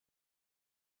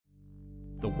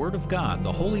The Word of God,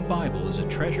 the Holy Bible, is a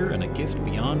treasure and a gift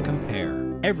beyond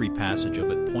compare. Every passage of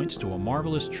it points to a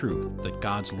marvelous truth that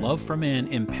God's love for man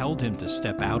impelled him to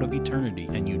step out of eternity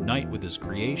and unite with his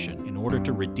creation in order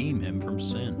to redeem him from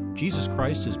sin. Jesus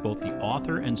Christ is both the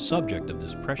author and subject of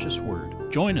this precious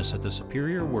Word. Join us at the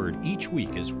Superior Word each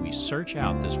week as we search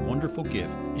out this wonderful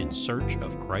gift in search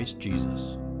of Christ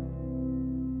Jesus.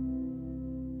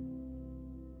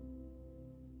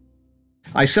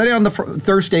 I said it on the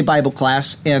Thursday Bible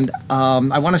class, and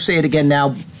I want to say it again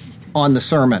now on the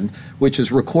sermon, which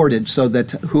is recorded, so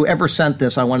that whoever sent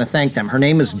this, I want to thank them. Her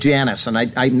name is Janice, and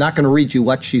I'm not going to read you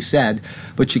what she said,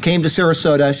 but she came to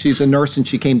Sarasota. She's a nurse, and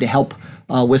she came to help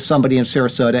with somebody in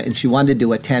Sarasota, and she wanted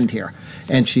to attend here.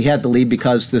 And she had to leave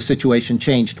because the situation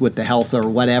changed with the health or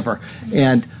whatever.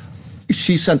 And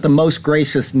she sent the most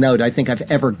gracious note I think I've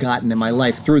ever gotten in my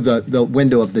life through the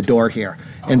window of the door here.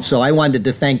 And so I wanted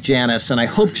to thank Janice, and I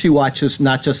hope she watches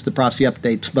not just the prophecy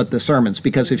updates, but the sermons,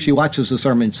 because if she watches the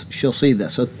sermons, she'll see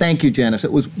this. So thank you, Janice.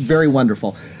 It was very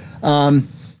wonderful.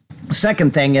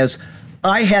 Second thing is,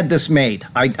 I had this made.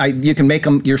 You can make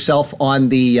them yourself on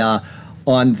the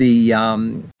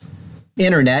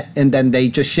internet, and then they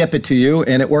just ship it to you,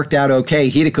 and it worked out okay.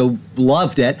 Hideko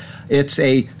loved it. It's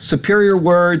a Superior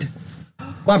Word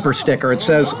bumper sticker. It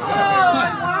says,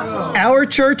 "Our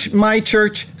church, my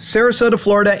church, Sarasota,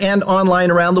 Florida, and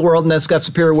online around the world," and that's got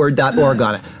superiorword.org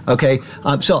on it. Okay,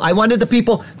 so I wanted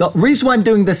the reason why I'm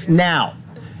doing this now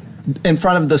in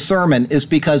front of the sermon is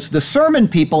because the sermon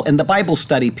people and the Bible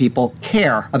study people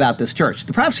care about this church.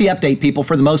 The prophecy update people,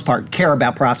 for the most part, care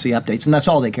about prophecy updates, and that's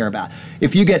all they care about.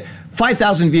 If you get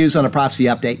 5,000 views on a prophecy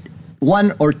update,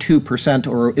 1 or 2%,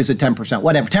 or is it 10%?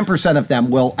 Whatever, 10% of them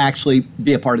will actually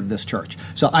be a part of this church.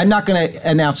 So I'm not going to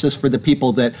announce this for the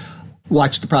people that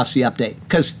watch the prophecy update,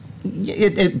 because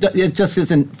it just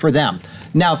isn't for them.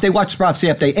 Now, if they watch the prophecy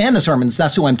update and the sermons,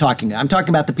 that's who I'm talking to. I'm talking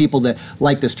about the people that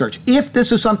like this church. If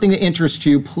this is something that interests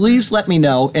you, please let me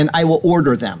know, and I will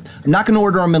order them. I'm not going to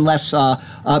order them unless,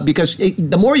 because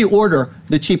the more you order,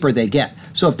 the cheaper they get.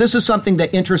 So if this is something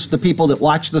that interests the people that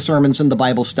watch the sermons and the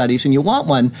Bible studies, and you want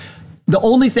one, the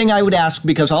only thing I would ask,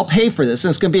 because I'll pay for this, and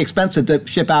it's going to be expensive to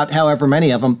ship out however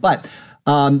many of them, but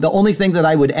the only thing that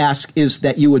I would ask is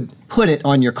that you would put it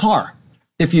on your car.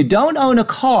 If you don't own a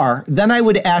car, then I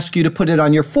would ask you to put it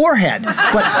on your forehead.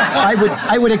 But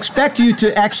I would expect you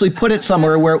to actually put it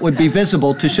somewhere where it would be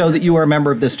visible to show that you are a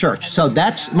member of this church. So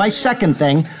that's my second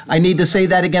thing. I need to say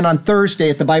that again on Thursday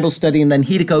at the Bible study, and then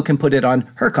Hideko can put it on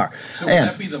her car. So would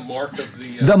that be the mark of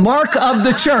the... The mark of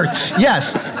the church,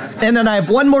 yes. And then I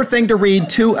have one more thing to read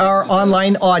to our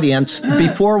online audience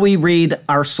before we read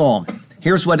our psalm.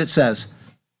 Here's what it says.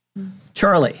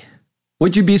 Charlie,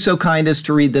 would you be so kind as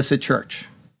to read this at church?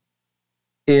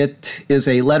 It is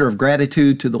a letter of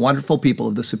gratitude to the wonderful people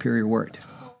of the Superior Word.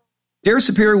 Dear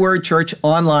Superior Word Church,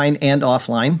 online and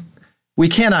offline, we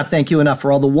cannot thank you enough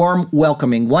for all the warm,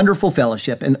 welcoming, wonderful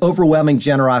fellowship and overwhelming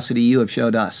generosity you have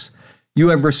showed us. You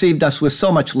have received us with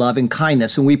so much love and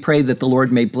kindness, and we pray that the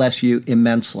Lord may bless you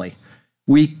immensely.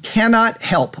 We cannot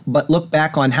help but look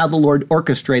back on how the Lord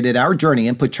orchestrated our journey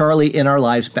and put Charlie in our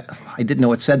lives. I didn't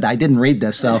know it said that. I didn't read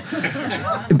this, so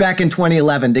back in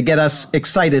 2011 to get us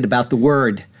excited about the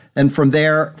Word. And from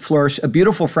there, flourish a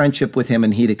beautiful friendship with him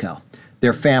and Hideko,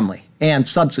 their family, and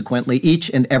subsequently each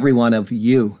and every one of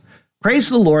you. Praise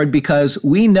the Lord, because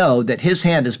we know that his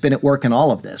hand has been at work in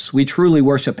all of this. We truly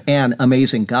worship an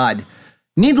amazing God.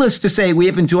 Needless to say, we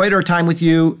have enjoyed our time with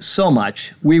you so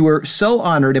much. We were so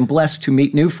honored and blessed to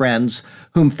meet new friends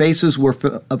whom faces were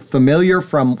familiar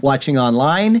from watching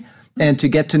online, and to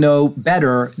get to know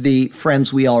better the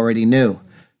friends we already knew.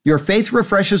 Your faith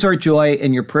refreshes our joy,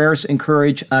 and your prayers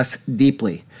encourage us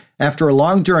deeply. After a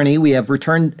long journey, we have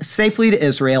returned safely to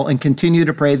Israel and continue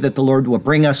to pray that the Lord will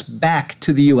bring us back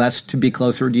to the U.S. to be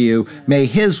closer to you. May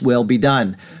his will be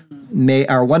done. May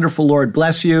our wonderful Lord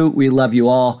bless you. We love you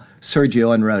all.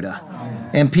 Sergio and Rhoda.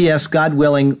 And P.S., God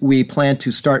willing, we plan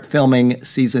to start filming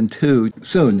season 2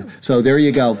 soon. So there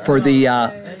you go for the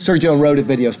Sergio and Rhoda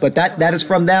videos. But that is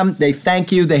from them. They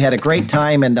thank you. They had a great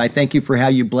time, and I thank you for how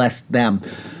you blessed them.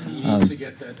 He needs to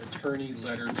get that attorney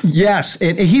letter. Yes,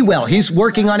 and he will. He's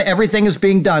working on it. Everything is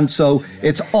being done, so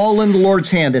it's all in the Lord's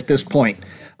hand at this point.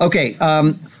 Okay,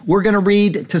 we're going to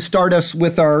read, to start us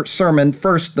with our sermon,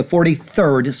 first the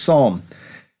 43rd Psalm.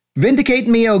 Vindicate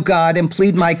me, O God, and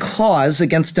plead my cause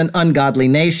against an ungodly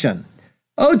nation.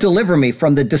 O deliver me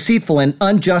from the deceitful and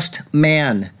unjust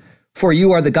man, for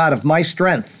you are the God of my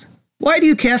strength. Why do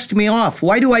you cast me off?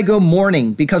 Why do I go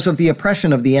mourning because of the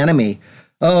oppression of the enemy?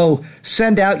 Oh,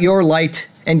 send out your light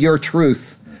and your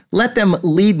truth. Let them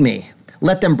lead me.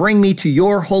 Let them bring me to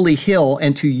your holy hill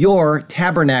and to your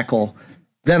tabernacle.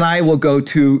 Then I will go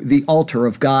to the altar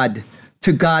of God,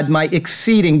 to God my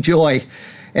exceeding joy.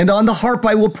 And on the harp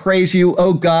I will praise you,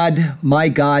 O God, my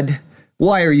God.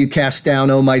 Why are you cast down,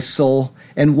 O my soul?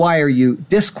 And why are you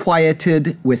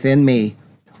disquieted within me?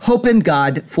 Hope in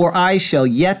God, for I shall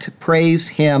yet praise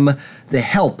him, the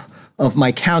help of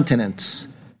my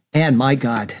countenance and my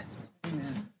God.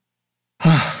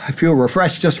 I feel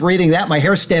refreshed just reading that. My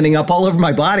hair's standing up all over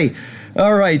my body.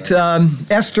 All right,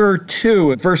 Esther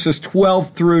 2, verses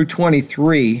 12 through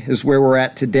 23 is where we're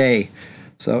at today.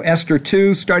 So Esther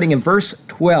 2, starting in verse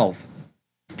 12.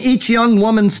 Each young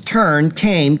woman's turn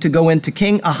came to go into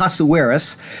King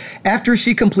Ahasuerus after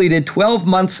she completed 12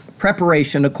 months'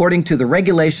 preparation according to the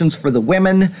regulations for the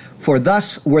women, for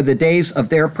thus were the days of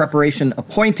their preparation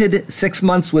appointed, 6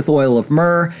 months with oil of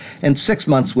myrrh, and 6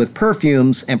 months with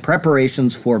perfumes and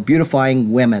preparations for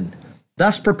beautifying women.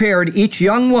 Thus prepared, each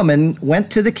young woman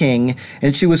went to the king,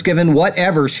 and she was given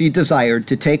whatever she desired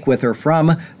to take with her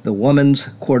from the woman's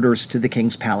quarters to the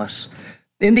king's palace.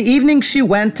 In the evening she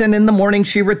went, and in the morning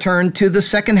she returned to the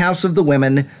second house of the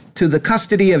women, to the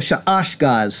custody of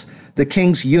Shaashgaz, the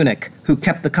king's eunuch, who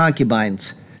kept the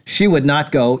concubines. She would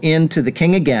not go in to the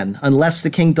king again, unless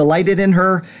the king delighted in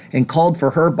her and called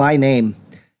for her by name.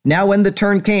 Now when the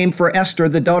turn came for Esther,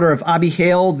 the daughter of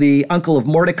Abihail, the uncle of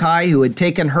Mordecai, who had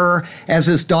taken her as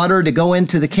his daughter to go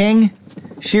into the king,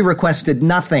 she requested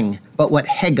nothing but what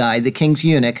Hegai, the king's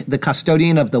eunuch, the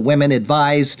custodian of the women,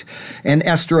 advised, and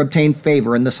Esther obtained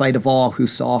favor in the sight of all who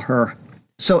saw her.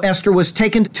 So Esther was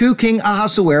taken to King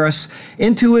Ahasuerus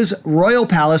into his royal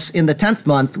palace in the 10th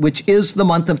month, which is the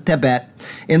month of Tebet,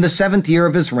 in the 7th year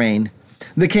of his reign.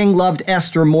 The king loved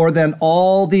Esther more than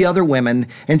all the other women,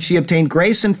 and she obtained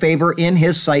grace and favor in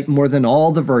his sight more than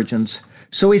all the virgins.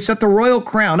 So he set the royal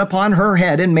crown upon her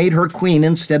head and made her queen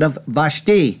instead of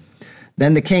Vashti.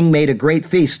 Then the king made a great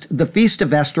feast, the feast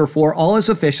of Esther, for all his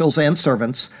officials and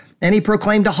servants, and he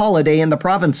proclaimed a holiday in the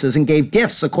provinces and gave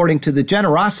gifts according to the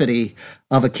generosity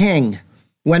of a king.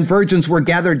 When virgins were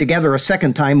gathered together a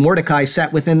second time, Mordecai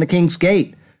sat within the king's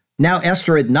gate. Now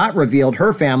Esther had not revealed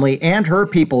her family and her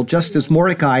people, just as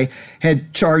Mordecai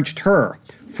had charged her.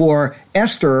 For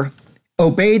Esther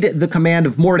obeyed the command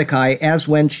of Mordecai as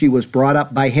when she was brought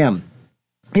up by him.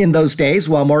 In those days,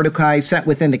 while Mordecai sat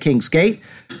within the king's gate,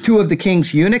 2 of the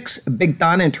king's eunuchs,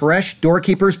 Bigthan and Teresh,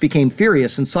 doorkeepers, became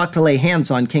furious and sought to lay hands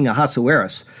on King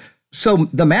Ahasuerus. So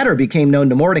the matter became known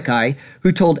to Mordecai,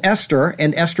 who told Esther,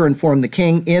 and Esther informed the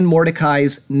king in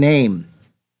Mordecai's name.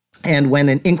 And when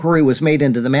an inquiry was made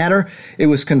into the matter, it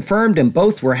was confirmed, and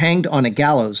both were hanged on a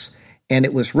gallows. And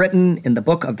it was written in the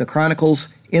book of the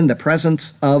Chronicles in the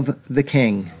presence of the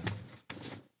king.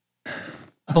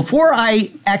 Before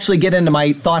I actually get into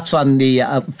my thoughts on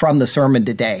from the sermon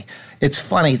today, it's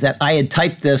funny that I had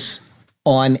typed this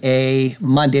on a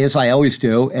Monday, as I always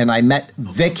do, and I met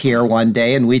Vic here one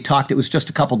day, and we talked. It was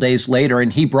just a couple days later,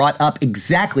 and he brought up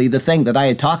exactly the thing that I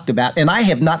had talked about, and I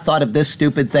have not thought of this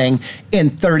stupid thing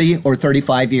in 30 or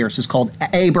 35 years. It's called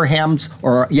Abraham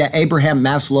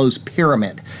Maslow's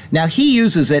pyramid. Now, he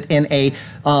uses it in a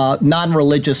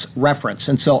non-religious reference,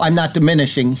 and so I'm not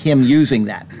diminishing him using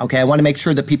that, okay? I want to make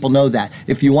sure that people know that.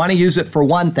 If you want to use it for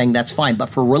one thing, that's fine, but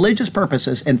for religious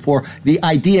purposes and for the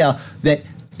idea that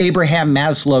Abraham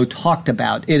Maslow talked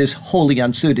about, it is wholly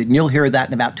unsuited. And you'll hear that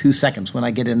in about 2 seconds when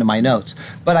I get into my notes.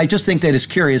 But I just think that it's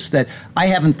curious that I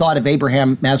haven't thought of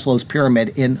Abraham Maslow's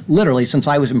pyramid in literally since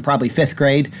I was in probably 5th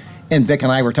grade, and Vic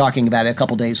and I were talking about it a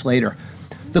couple days later.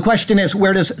 The question is,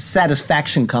 where does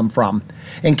satisfaction come from?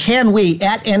 And can we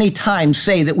at any time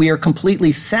say that we are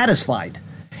completely satisfied?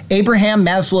 Abraham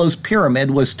Maslow's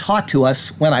pyramid was taught to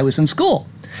us when I was in school.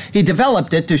 He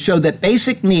developed it to show that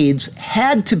basic needs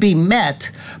had to be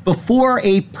met before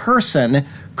a person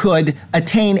could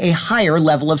attain a higher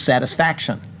level of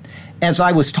satisfaction. As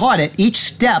I was taught it, each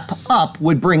step up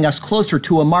would bring us closer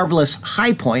to a marvelous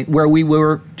high point where we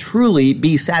will truly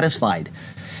be satisfied.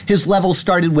 His level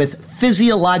started with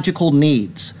physiological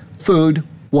needs: food,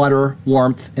 water,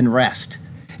 warmth, and rest.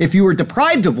 If you were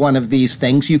deprived of one of these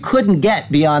things, you couldn't get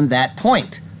beyond that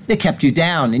point. It kept you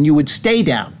down, and you would stay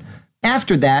down.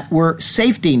 After that were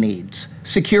safety needs,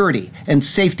 security, and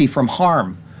safety from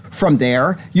harm. From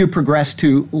there, you progress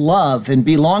to love and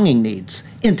belonging needs,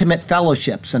 intimate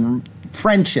fellowships and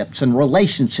friendships and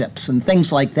relationships and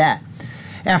things like that.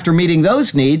 After meeting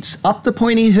those needs, up the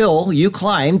pointy hill you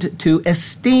climbed to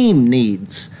esteem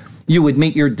needs. You would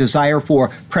meet your desire for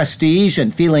prestige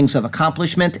and feelings of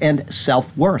accomplishment and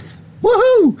self-worth.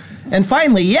 Woohoo! And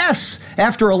finally, yes,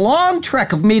 after a long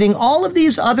trek of meeting all of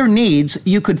these other needs,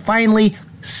 you could finally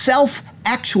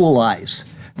self-actualize.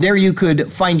 There you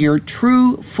could find your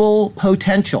true full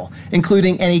potential,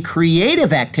 including any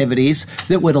creative activities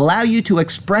that would allow you to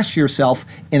express yourself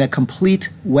in a complete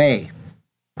way.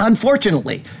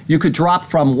 Unfortunately, you could drop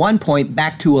from one point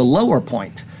back to a lower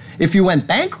point. If you went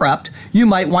bankrupt, you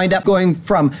might wind up going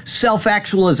from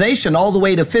self-actualization all the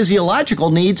way to physiological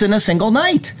needs in a single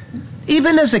night.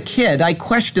 Even as a kid, I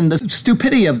questioned the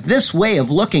stupidity of this way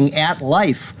of looking at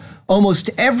life. Almost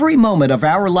every moment of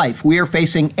our life, we are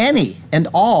facing any and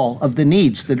all of the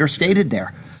needs that are stated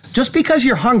there. Just because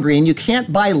you're hungry and you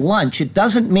can't buy lunch, it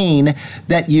doesn't mean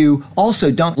that you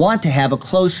also don't want to have a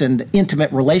close and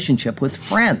intimate relationship with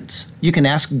friends. You can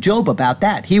ask Job about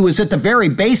that. He was at the very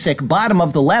basic bottom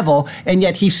of the level, and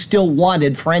yet he still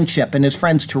wanted friendship and his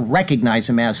friends to recognize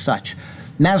him as such.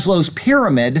 Maslow's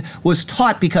pyramid was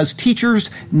taught because teachers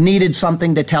needed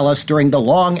something to tell us during the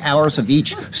long hours of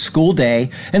each school day,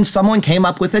 and someone came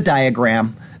up with a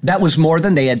diagram that was more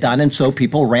than they had done, and so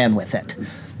people ran with it.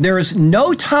 There is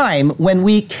no time when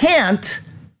we can't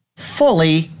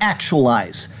fully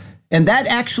actualize, and that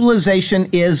actualization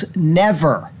is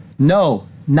never, no,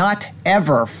 not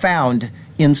ever found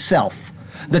in self.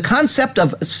 The concept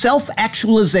of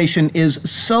self-actualization is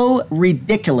so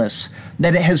ridiculous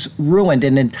that it has ruined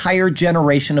an entire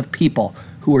generation of people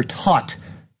who were taught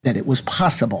that it was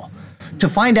possible. To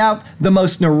find out the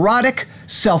most neurotic,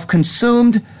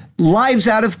 self-consumed, lives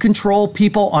out of control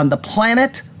people on the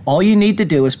planet, all you need to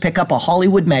do is pick up a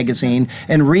Hollywood magazine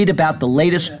and read about the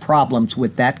latest problems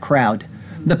with that crowd.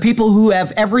 The people who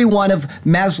have every one of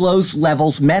Maslow's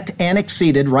levels met and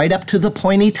exceeded right up to the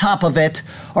pointy top of it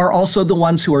are also the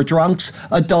ones who are drunks,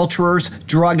 adulterers,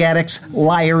 drug addicts,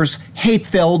 liars,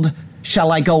 hate-filled,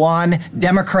 shall I go on,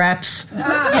 Democrats,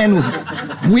 and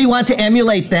we want to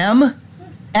emulate them.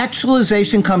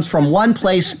 Actualization comes from one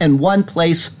place and one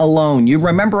place alone. You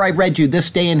remember I read you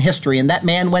This Day in History, and that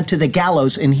man went to the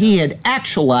gallows and he had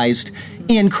actualized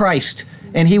in Christ.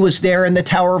 And he was there in the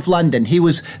Tower of London. He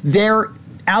was there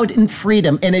out in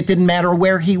freedom, and it didn't matter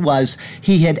where he was.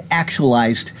 He had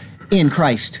actualized in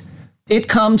Christ. It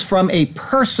comes from a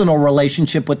personal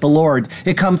relationship with the Lord.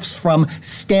 It comes from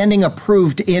standing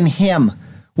approved in Him.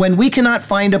 When we cannot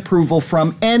find approval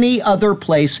from any other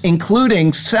place,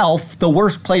 including self, the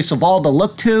worst place of all to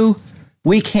look to,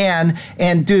 we can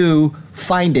and do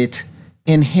find it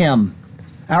in Him.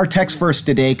 Our text verse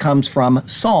today comes from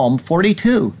Psalm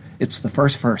 42. It's the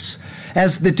first verse.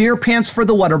 As the deer pants for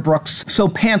the water brooks, so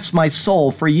pants my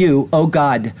soul for you, O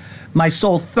God. My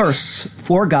soul thirsts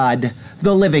for God,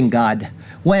 the living God.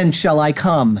 When shall I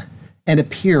come and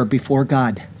appear before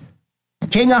God?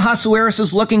 King Ahasuerus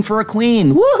is looking for a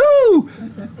queen.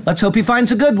 Woohoo! Let's hope he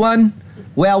finds a good one.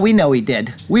 Well, we know he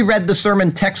did. We read the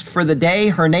sermon text for the day.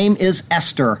 Her name is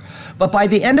Esther. But by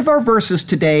the end of our verses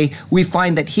today, we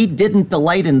find that he didn't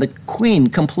delight in the queen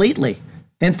completely.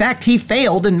 In fact, he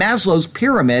failed in Maslow's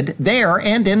pyramid there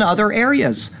and in other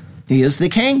areas. He is the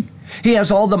king. He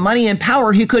has all the money and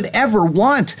power he could ever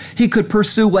want. He could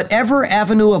pursue whatever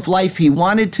avenue of life he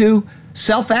wanted to.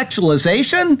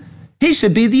 Self-actualization? He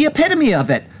should be the epitome of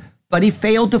it. But he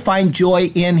failed to find joy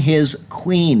in his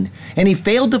queen, and he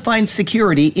failed to find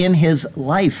security in his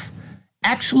life.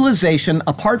 Actualization,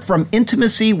 apart from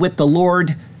intimacy with the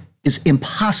Lord, is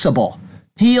impossible.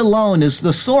 He alone is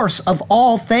the source of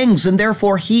all things, and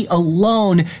therefore he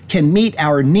alone can meet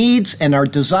our needs and our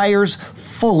desires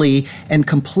fully and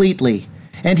completely.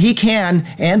 And he can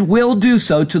and will do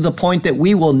so to the point that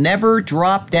we will never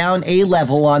drop down a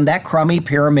level on that crummy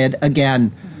pyramid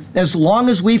again. As long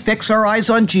as we fix our eyes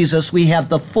on Jesus, we have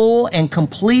the full and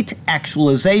complete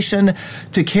actualization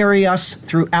to carry us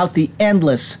throughout the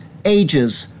endless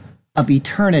ages of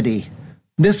eternity.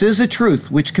 This is a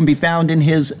truth which can be found in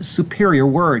His superior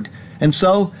word. And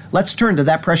so, let's turn to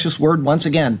that precious word once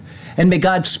again. And may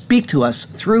God speak to us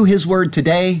through His word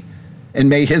today, and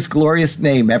may His glorious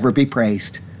name ever be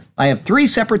praised. I have 3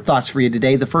 separate thoughts for you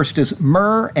today. The first is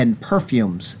myrrh and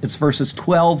perfumes. It's verses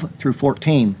 12 through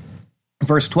 14.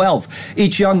 Verse 12,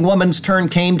 each young woman's turn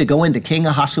came to go into King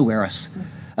Ahasuerus.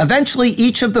 Eventually,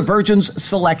 each of the virgins'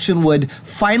 selection would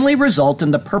finally result in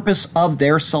the purpose of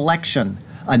their selection,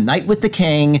 a night with the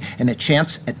king and a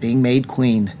chance at being made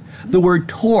queen. The word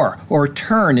tor, or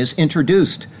turn, is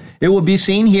introduced. It will be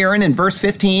seen here and in verse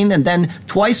 15 and then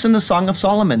twice in the Song of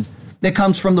Solomon. It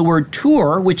comes from the word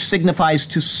tur, which signifies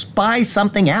to spy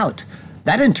something out.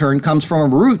 That in turn comes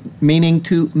from a root meaning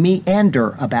to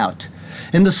meander about.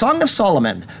 In the Song of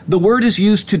Solomon, the word is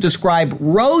used to describe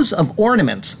rows of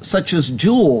ornaments, such as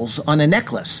jewels on a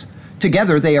necklace.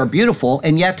 Together they are beautiful,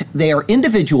 and yet they are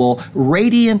individual,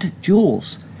 radiant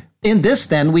jewels. In this,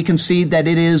 then, we can see that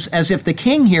it is as if the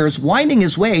king here is winding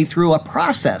his way through a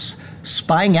process,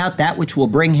 spying out that which will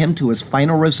bring him to his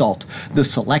final result, the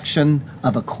selection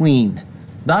of a queen.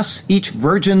 Thus, each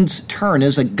virgin's turn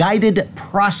is a guided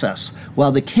process,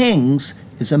 while the king's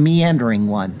is a meandering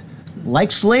one.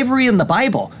 Like slavery in the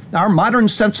Bible, our modern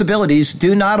sensibilities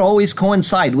do not always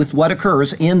coincide with what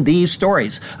occurs in these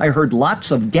stories. I heard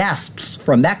lots of gasps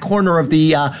from that corner of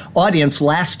the audience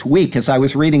last week as I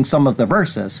was reading some of the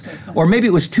verses. Or maybe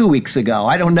it was 2 weeks ago.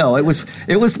 I don't know. It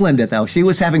was Linda, though. She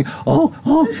was having,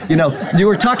 you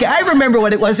were talking. I remember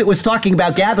what it was. It was talking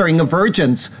about gathering of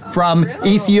virgins from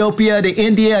Ethiopia to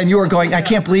India, and you were going, I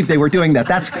can't believe they were doing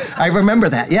that. I remember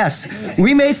that, yes.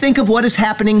 We may think of what is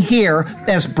happening here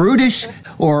as brutish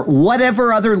or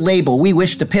whatever other label we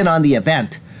wish to pin on the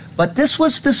event. But this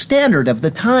was the standard of the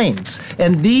times,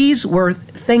 and these were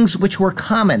things which were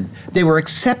common. They were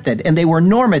accepted, and they were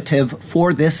normative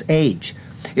for this age.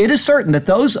 It is certain that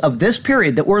those of this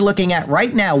period that we're looking at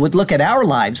right now would look at our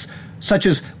lives, such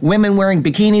as women wearing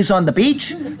bikinis on the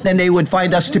beach, then they would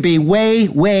find us to be way,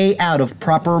 way out of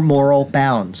proper moral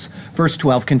bounds. Verse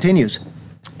 12 continues.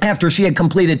 After she had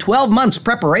completed 12 months'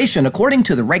 preparation according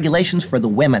to the regulations for the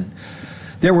women,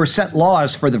 there were set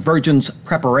laws for the virgin's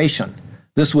preparation.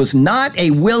 This was not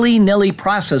a willy-nilly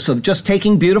process of just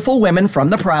taking beautiful women from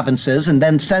the provinces and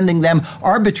then sending them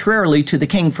arbitrarily to the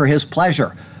king for his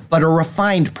pleasure, but a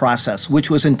refined process which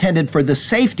was intended for the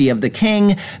safety of the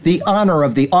king, the honor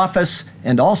of the office,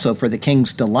 and also for the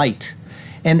king's delight.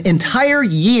 An entire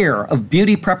year of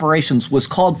beauty preparations was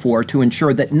called for to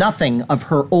ensure that nothing of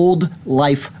her old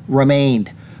life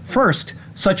remained. First,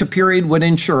 such a period would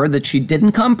ensure that she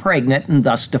didn't come pregnant and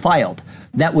thus defiled.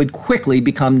 That would quickly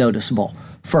become noticeable.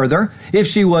 Further, if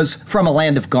she was from a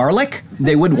land of garlic,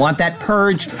 they would want that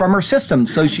purged from her system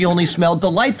so she only smelled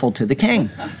delightful to the king.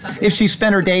 If she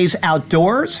spent her days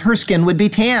outdoors, her skin would be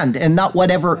tanned and not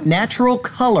whatever natural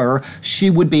color she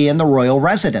would be in the royal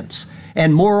residence.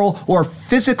 And moral or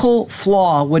physical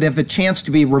flaw would have a chance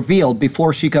to be revealed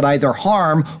before she could either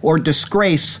harm or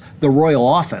disgrace the royal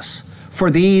office. For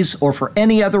these or for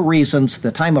any other reasons,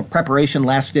 the time of preparation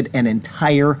lasted an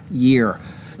entire year.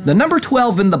 The number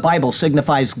 12 in the Bible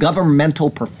signifies governmental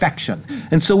perfection,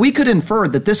 and so we could infer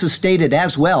that this is stated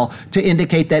as well to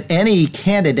indicate that any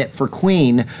candidate for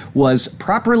queen was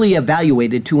properly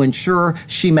evaluated to ensure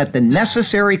she met the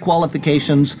necessary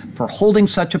qualifications for holding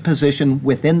such a position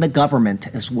within the government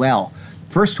as well.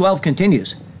 Verse 12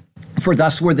 continues, "For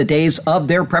thus were the days of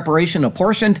their preparation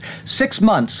apportioned 6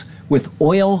 months with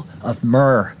oil of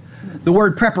myrrh." The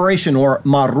word preparation, or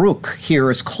maruk,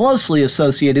 here is closely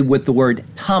associated with the word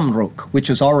tamruk, which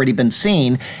has already been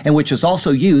seen and which is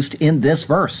also used in this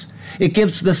verse. It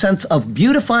gives the sense of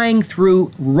beautifying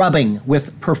through rubbing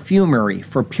with perfumery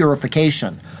for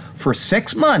purification. For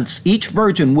 6 months, each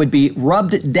virgin would be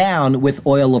rubbed down with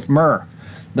oil of myrrh.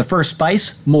 The first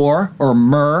spice, mor or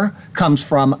myrrh, comes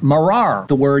from marar.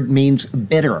 The word means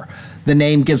bitter. The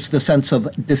name gives the sense of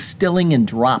distilling in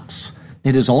drops.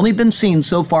 It has only been seen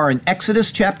so far in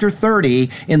Exodus chapter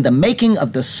 30 in the making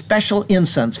of the special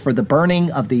incense for the burning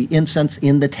of the incense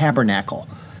in the tabernacle.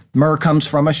 Myrrh comes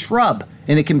from a shrub,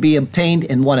 and it can be obtained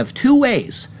in one of 2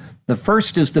 ways. The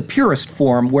first is the purest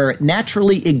form, where it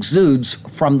naturally exudes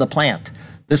from the plant.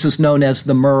 This is known as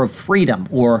the myrrh of freedom,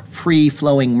 or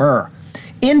free-flowing myrrh.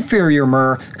 Inferior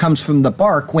myrrh comes from the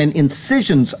bark when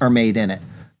incisions are made in it.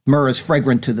 Myrrh is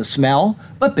fragrant to the smell,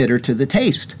 but bitter to the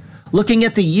taste. Looking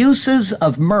at the uses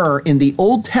of myrrh in the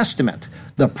Old Testament,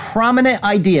 the prominent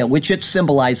idea which it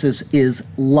symbolizes is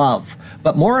love,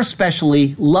 but more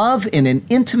especially love in an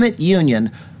intimate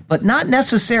union, but not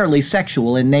necessarily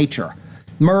sexual in nature.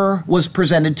 Myrrh was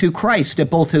presented to Christ at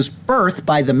both his birth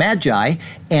by the Magi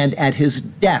and at his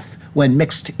death when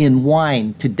mixed in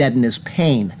wine to deaden his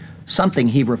pain, something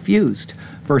he refused.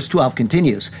 Verse 12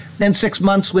 continues, "Then 6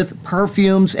 months with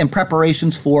perfumes and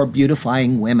preparations for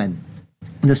beautifying women."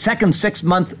 The second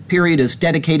 6-month period is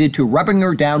dedicated to rubbing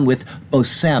her down with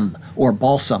bosem, or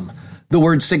balsam. The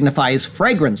word signifies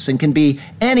fragrance and can be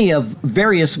any of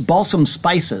various balsam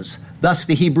spices. Thus,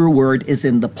 the Hebrew word is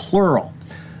in the plural.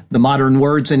 The modern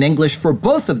words in English for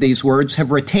both of these words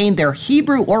have retained their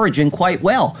Hebrew origin quite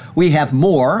well. We have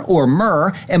mor, or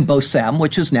myrrh, and bosem,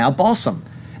 which is now balsam.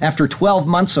 After 12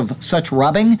 months of such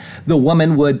rubbing, the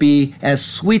woman would be as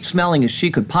sweet-smelling as she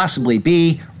could possibly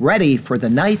be, ready for the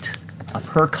night of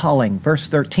her calling. Verse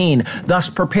 13, "Thus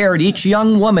prepared, each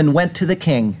young woman went to the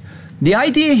king." The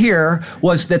idea here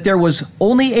was that there was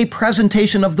only a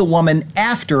presentation of the woman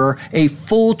after a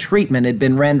full treatment had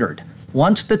been rendered.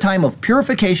 Once the time of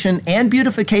purification and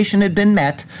beautification had been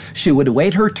met, she would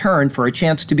await her turn for a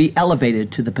chance to be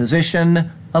elevated to the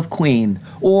position of queen,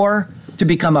 or to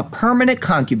become a permanent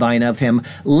concubine of him,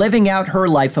 living out her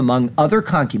life among other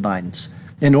concubines.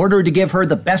 In order to give her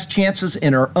the best chances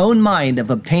in her own mind of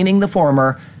obtaining the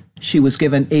former, she was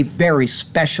given a very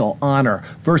special honor.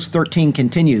 Verse 13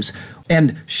 continues,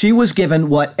 and she was given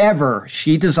whatever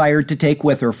she desired to take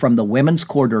with her from the women's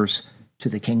quarters to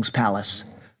the king's palace.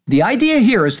 The idea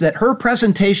here is that her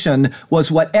presentation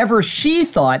was whatever she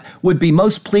thought would be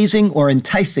most pleasing or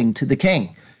enticing to the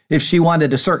king. If she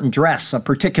wanted a certain dress, a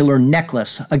particular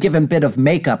necklace, a given bit of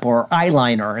makeup or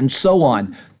eyeliner, and so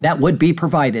on, that would be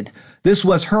provided. This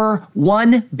was her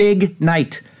one big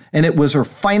night, and it was her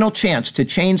final chance to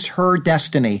change her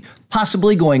destiny,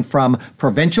 possibly going from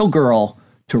provincial girl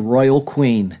to royal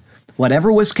queen.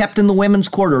 Whatever was kept in the women's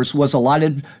quarters was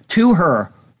allotted to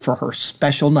her for her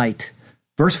special night.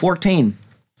 Verse 14,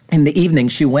 in the evening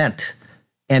she went,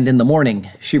 and in the morning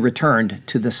she returned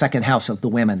to the second house of the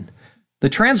women. The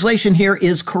translation here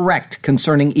is correct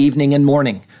concerning evening and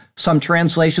morning. Some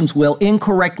translations will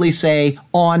incorrectly say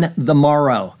on the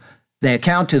morrow. The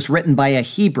account is written by a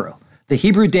Hebrew. The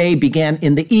Hebrew day began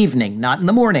in the evening, not in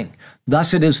the morning.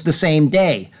 Thus it is the same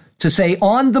day. To say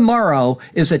on the morrow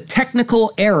is a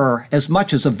technical error as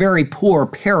much as a very poor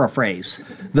paraphrase.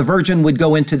 The virgin would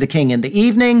go into the king in the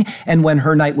evening, and when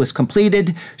her night was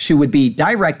completed, she would be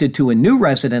directed to a new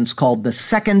residence called the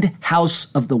second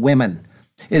house of the women.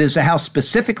 It is a house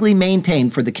specifically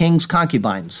maintained for the king's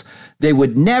concubines. They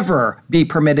would never be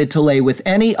permitted to lay with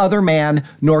any other man,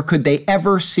 nor could they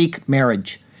ever seek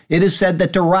marriage. It is said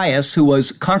that Darius, who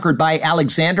was conquered by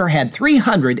Alexander, had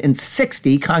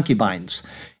 360 concubines.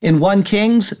 In 1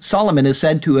 Kings, Solomon is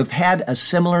said to have had a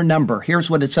similar number. Here's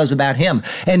what it says about him.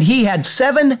 And he had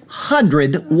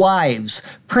 700 wives,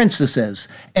 princesses,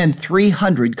 and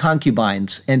 300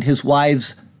 concubines, and his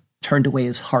wives turned away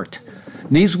his heart.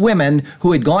 These women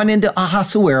who had gone into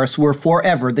Ahasuerus were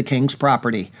forever the king's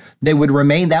property. They would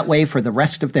remain that way for the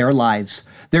rest of their lives.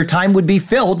 Their time would be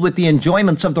filled with the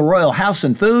enjoyments of the royal house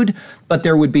and food, but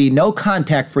there would be no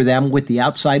contact for them with the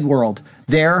outside world.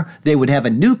 There, they would have a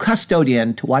new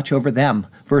custodian to watch over them.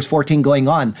 Verse 14 going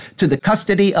on, to the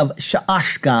custody of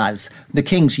Shaashgaz, the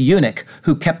king's eunuch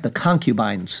who kept the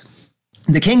concubines.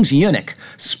 The king's eunuch,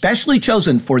 specially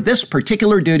chosen for this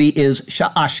particular duty, is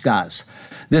Shaashgaz.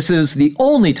 This is the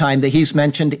only time that he's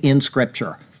mentioned in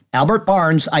Scripture. Albert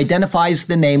Barnes identifies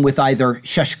the name with either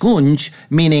Sheshgunj,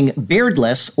 meaning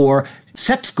beardless, or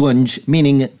Setsgunj,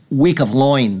 meaning weak of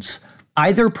loins.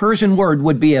 Either Persian word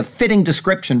would be a fitting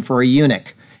description for a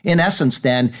eunuch. In essence,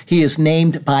 then, he is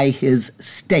named by his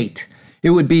state. It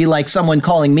would be like someone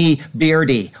calling me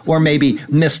Beardy or maybe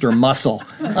Mr. Muscle.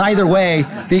 Either way,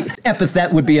 the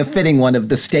epithet would be a fitting one of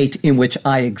the state in which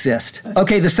I exist.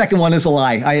 Okay, the second one is a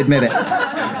lie, I admit it.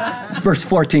 Verse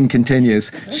 14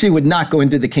 continues, she would not go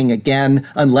into the king again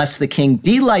unless the king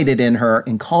delighted in her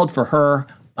and called for her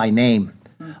by name.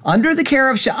 Under the care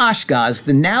of Shaashgaz,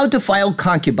 the now defiled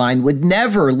concubine would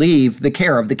never leave the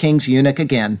care of the king's eunuch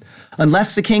again,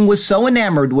 unless the king was so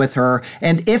enamored with her,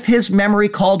 and if his memory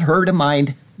called her to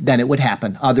mind, then it would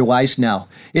happen. Otherwise, no.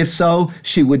 If so,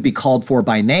 she would be called for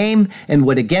by name and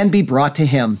would again be brought to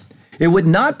him. It would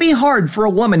not be hard for a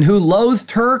woman who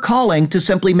loathed her calling to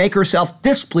simply make herself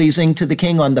displeasing to the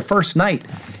king on the first night.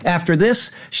 After this,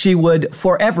 she would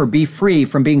forever be free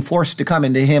from being forced to come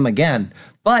into him again.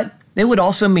 But it would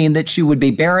also mean that she would be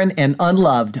barren and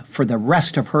unloved for the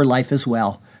rest of her life as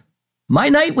well. My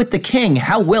night with the king,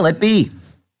 how will it be?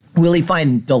 Will he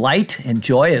find delight and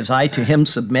joy as I to him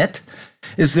submit?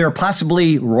 Is there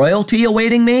possibly royalty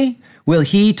awaiting me? Will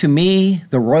he to me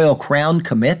the royal crown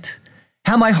commit?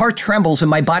 How my heart trembles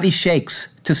and my body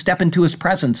shakes to step into his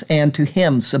presence and to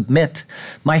him submit.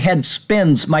 My head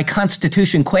spins, my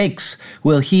constitution quakes.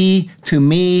 Will he to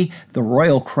me the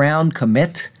royal crown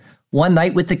commit? One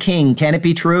night with the king, can it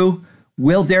be true?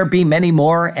 Will there be many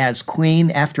more as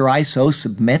queen after I so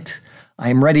submit? I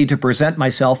am ready to present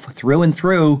myself through and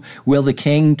through. Will the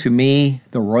king to me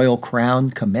the royal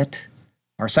crown commit?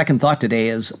 Our second thought today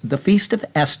is the Feast of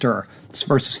Esther. It's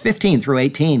verses 15 through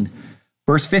 18.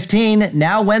 Verse 15,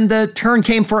 now when the turn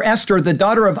came for Esther, the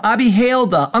daughter of Abihail,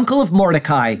 the uncle of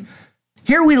Mordecai.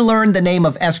 Here we learn the name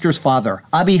of Esther's father,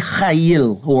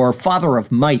 Abihail, or father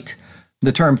of might.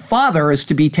 The term father is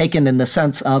to be taken in the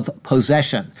sense of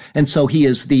possession, and so he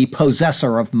is the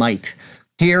possessor of might.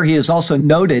 Here he is also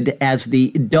noted as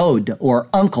the dode, or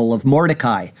uncle of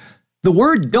Mordecai. The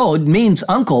word dode means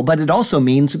uncle, but it also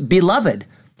means beloved.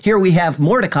 Here we have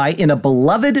Mordecai in a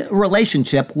beloved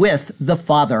relationship with the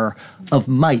father of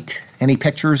might. Any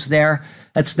pictures there?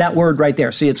 That's that word right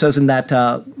there. See, it says in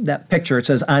that picture, it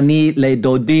says, Ani le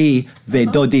dodi ve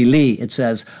dodi li. It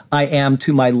says, I am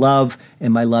to my love,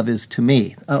 and my love is to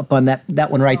me. Up on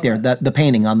that one right there, the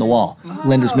painting on the wall.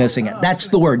 Linda's missing it. That's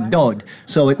the word, dod.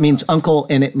 So it means uncle,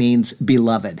 and it means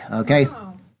beloved, okay?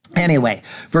 Anyway,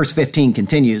 verse 15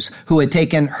 continues, who had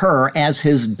taken her as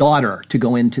his daughter to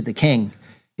go into the king.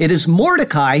 It is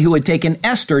Mordecai who had taken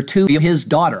Esther to be his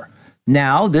daughter.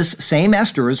 Now, this same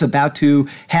Esther is about to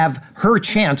have her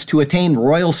chance to attain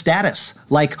royal status,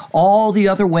 like all the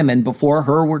other women before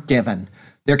her were given.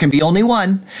 There can be only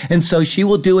one, and so she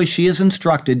will do as she is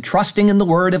instructed, trusting in the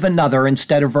word of another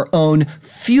instead of her own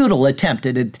futile attempt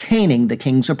at attaining the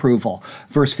king's approval.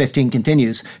 Verse 15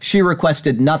 continues, she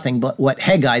requested nothing but what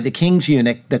Hegai, the king's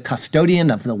eunuch, the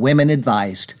custodian of the women,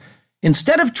 advised.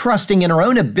 Instead of trusting in her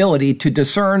own ability to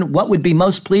discern what would be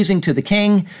most pleasing to the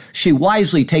king, she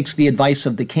wisely takes the advice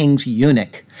of the king's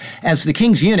eunuch. As the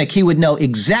king's eunuch, he would know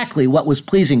exactly what was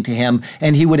pleasing to him,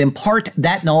 and he would impart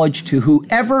that knowledge to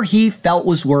whoever he felt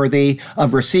was worthy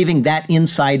of receiving that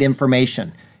inside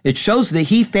information. It shows that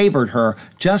he favored her,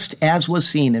 just as was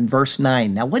seen in verse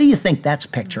 9. Now, what do you think that's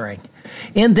picturing?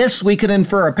 In this, we could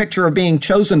infer a picture of being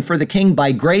chosen for the king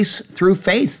by grace through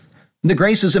faith. The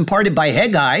grace is imparted by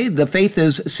Hegai. The faith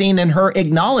is seen in her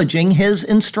acknowledging his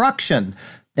instruction.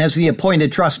 As the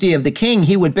appointed trustee of the king,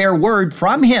 he would bear word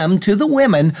from him to the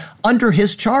women under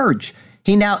his charge.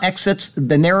 He now exits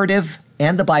the narrative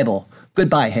and the Bible.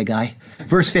 Goodbye, Hegai.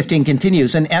 Verse 15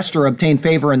 continues, and Esther obtained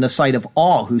favor in the sight of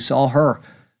all who saw her.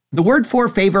 The word for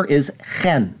favor is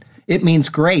chen. It means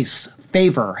grace,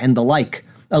 favor, and the like.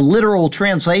 A literal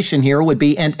translation here would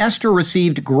be, and Esther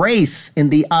received grace in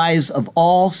the eyes of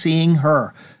all seeing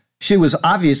her. She was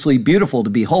obviously beautiful to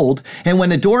behold, and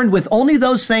when adorned with only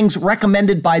those things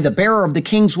recommended by the bearer of the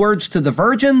king's words to the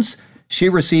virgins, she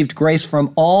received grace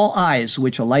from all eyes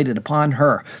which alighted upon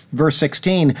her. Verse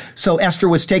 16, so Esther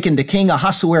was taken to King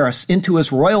Ahasuerus into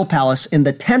his royal palace in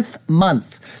the 10th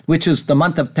month, which is the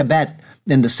month of Tebet,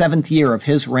 in the 7th year of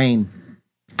his reign.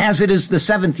 As it is the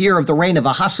 7th year of the reign of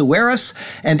Ahasuerus,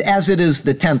 and as it is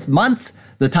the 10th month,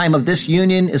 the time of this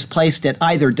union is placed at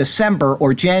either December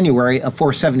or January of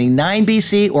 479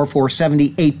 BC or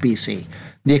 478 BC.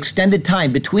 The extended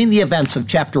time between the events of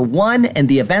chapter 1 and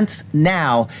the events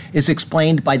now is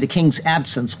explained by the king's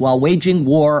absence while waging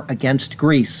war against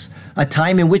Greece, a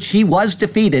time in which he was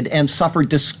defeated and suffered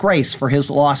disgrace for his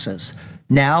losses.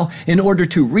 Now, in order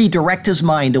to redirect his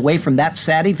mind away from that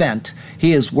sad event,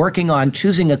 he is working on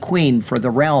choosing a queen for the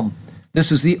realm.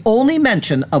 This is the only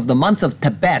mention of the month of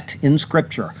Tebet in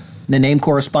Scripture. The name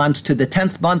corresponds to the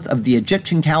 10th month of the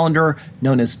Egyptian calendar,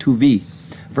 known as Tuvi.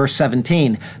 Verse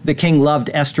 17, the king loved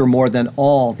Esther more than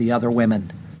all the other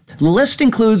women. The list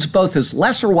includes both his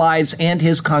lesser wives and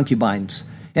his concubines.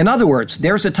 In other words,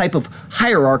 there's a type of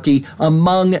hierarchy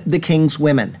among the king's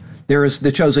women. There is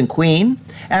the chosen queen.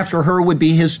 After her would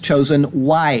be his chosen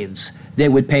wives. They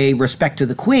would pay respect to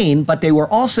the queen, but they were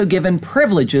also given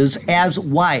privileges as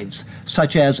wives,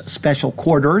 such as special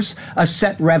quarters, a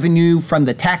set revenue from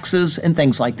the taxes, and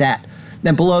things like that.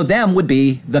 Then below them would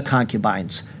be the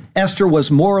concubines. Esther was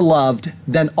more loved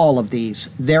than all of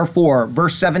these. Therefore,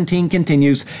 verse 17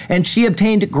 continues, and she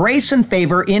obtained grace and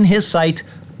favor in his sight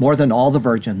more than all the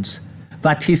virgins.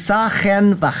 Vatisa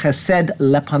chen vachesed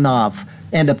lepanav,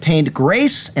 and obtained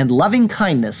grace and loving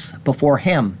kindness before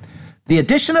him. The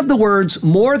addition of the words,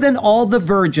 more than all the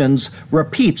virgins,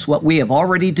 repeats what we have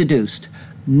already deduced.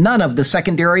 None of the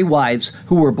secondary wives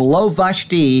who were below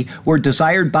Vashti were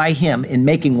desired by him in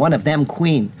making one of them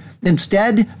queen.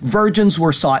 Instead, virgins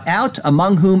were sought out,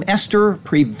 among whom Esther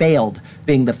prevailed,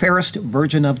 being the fairest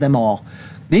virgin of them all.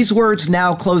 These words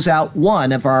now close out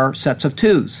one of our sets of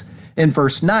twos. In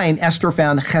verse 9, Esther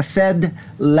found chesed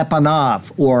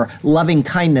lepanav, or loving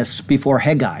kindness before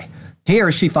Hegai.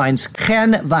 Here she finds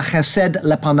chen vachesed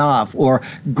lepanav, or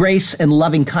grace and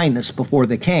loving kindness before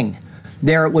the king.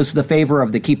 There it was the favor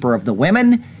of the keeper of the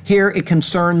women. Here it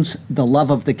concerns the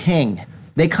love of the king.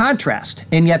 They contrast,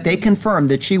 and yet they confirm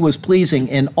that she was pleasing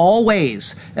in all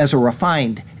ways as a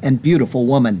refined and beautiful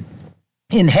woman.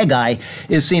 In Hegai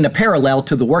is seen a parallel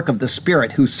to the work of the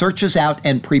Spirit who searches out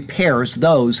and prepares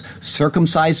those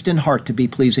circumcised in heart to be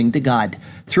pleasing to God.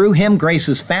 Through him grace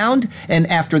is found, and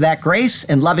after that grace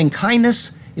and loving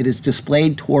kindness, it is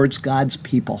displayed towards God's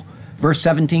people. Verse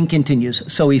 17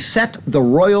 continues, so he set the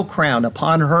royal crown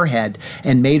upon her head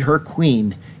and made her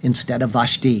queen instead of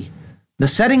Vashti. The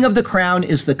setting of the crown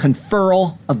is the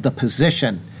conferral of the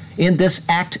position. In this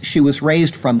act, she was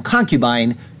raised from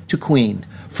concubine to queen,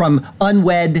 from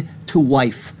unwed to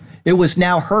wife. It was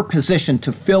now her position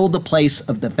to fill the place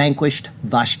of the vanquished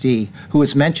Vashti, who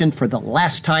is mentioned for the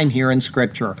last time here in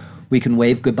Scripture. We can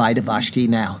wave goodbye to Vashti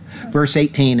now. Verse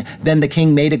 18, then the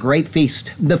king made a great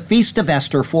feast, the feast of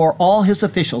Esther, for all his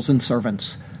officials and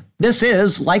servants. This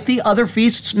is, like the other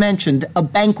feasts mentioned, a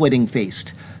banqueting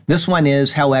feast. This one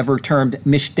is, however, termed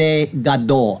Mishteh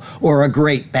Gadol, or a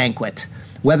great banquet.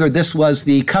 Whether this was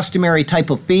the customary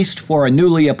type of feast for a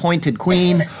newly appointed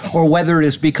queen, or whether it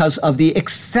is because of the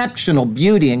exceptional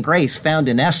beauty and grace found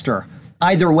in Esther,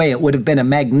 either way, it would have been a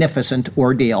magnificent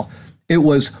ordeal. It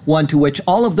was one to which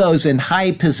all of those in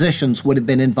high positions would have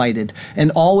been invited,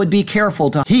 and all would be careful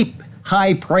to heap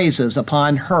high praises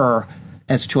upon her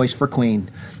as choice for queen.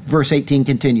 Verse 18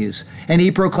 continues, and he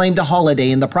proclaimed a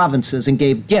holiday in the provinces and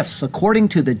gave gifts according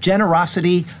to the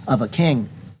generosity of a king.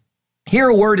 Here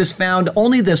a word is found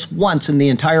only this once in the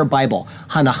entire Bible,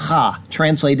 Hanacha,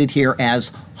 translated here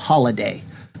as holiday.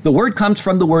 The word comes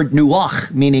from the word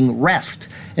nuach, meaning rest,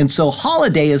 and so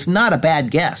holiday is not a bad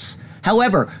guess.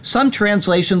 However, some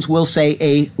translations will say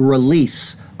a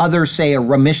release, others say a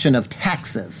remission of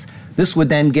taxes. This would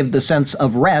then give the sense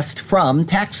of rest from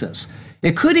taxes.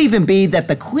 It could even be that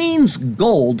the queen's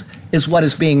gold is what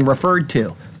is being referred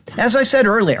to. As I said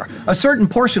earlier, a certain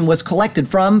portion was collected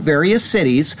from various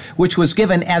cities, which was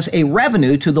given as a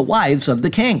revenue to the wives of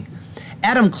the king.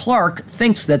 Adam Clarke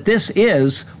thinks that this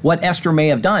is what Esther may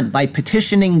have done by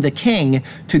petitioning the king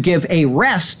to give a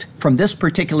rest from this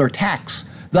particular tax.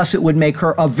 Thus, it would make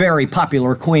her a very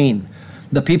popular queen.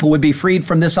 The people would be freed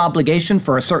from this obligation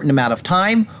for a certain amount of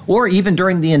time, or even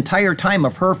during the entire time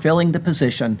of her filling the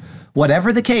position.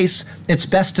 Whatever the case, it's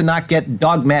best to not get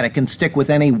dogmatic and stick with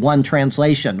any one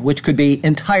translation, which could be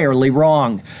entirely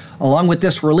wrong. Along with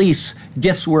this release,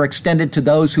 gifts were extended to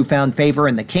those who found favor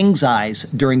in the king's eyes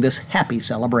during this happy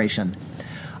celebration.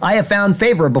 I have found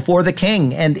favor before the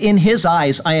king, and in his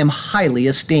eyes I am highly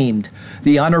esteemed.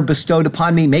 The honor bestowed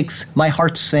upon me makes my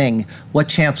heart sing. What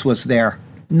chance was there?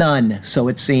 None, so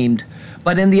it seemed.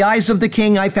 But in the eyes of the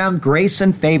king I found grace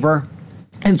and favor.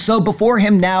 And so before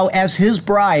him now as his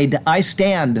bride I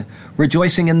stand,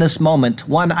 rejoicing in this moment,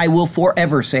 one I will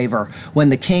forever savor, when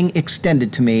the king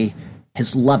extended to me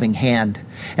his loving hand.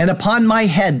 And upon my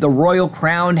head the royal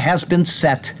crown has been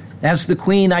set. As the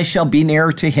queen I shall be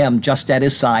near to him, just at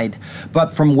his side.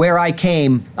 But from where I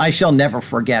came I shall never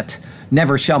forget.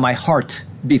 Never shall my heart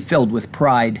be filled with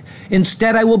pride.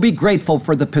 Instead I will be grateful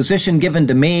for the position given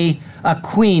to me, a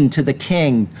queen to the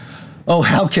king. Oh,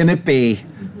 how can it be?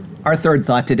 Our third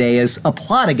thought today is a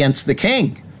plot against the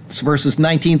king. It's verses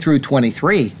 19 through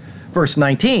 23. Verse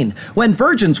 19, when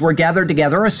virgins were gathered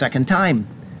together a second time.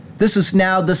 This is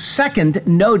now the second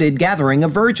noted gathering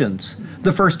of virgins.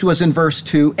 The first was in verse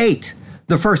 2:8.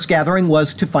 The first gathering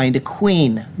was to find a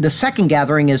queen. The second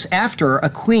gathering is after a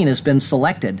queen has been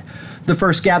selected. The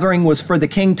first gathering was for the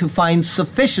king to find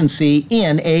sufficiency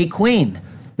in a queen.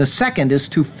 The second is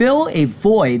to fill a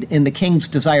void in the king's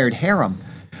desired harem.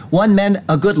 One meant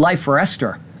a good life for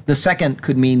Esther. The second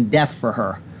could mean death for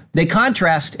her. They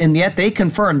contrast, and yet they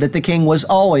confirm that the king was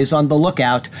always on the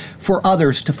lookout for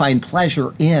others to find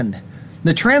pleasure in.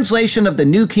 The translation of the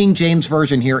New King James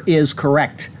Version here is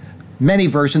correct. Many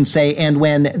versions say, and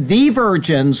when the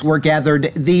virgins were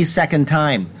gathered the second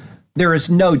time. There is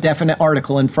no definite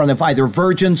article in front of either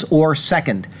virgins or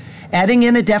second. Adding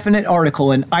in a definite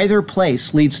article in either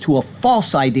place leads to a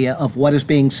false idea of what is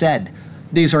being said.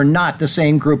 These are not the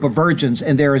same group of virgins,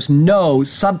 and there is no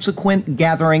subsequent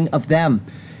gathering of them.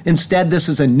 Instead, this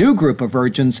is a new group of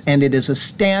virgins, and it is a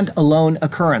stand-alone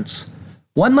occurrence.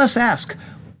 One must ask,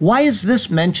 why is this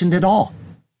mentioned at all?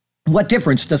 What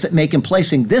difference does it make in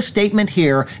placing this statement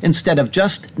here instead of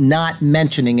just not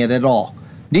mentioning it at all?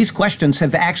 These questions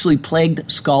have actually plagued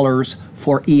scholars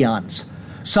for eons.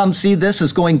 Some see this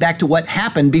as going back to what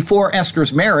happened before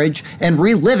Esther's marriage and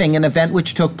reliving an event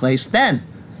which took place then.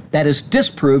 That is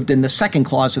disproved in the second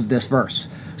clause of this verse.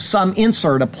 Some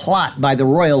insert a plot by the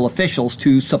royal officials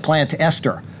to supplant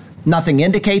Esther. Nothing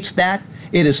indicates that.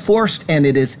 It is forced and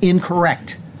it is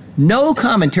incorrect. No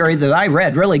commentary that I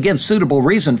read really gives suitable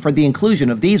reason for the inclusion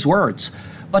of these words.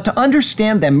 But to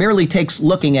understand them merely takes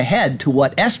looking ahead to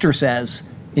what Esther says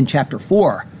in chapter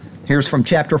 4. Here's from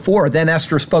chapter 4. Then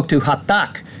Esther spoke to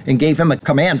Hathach and gave him a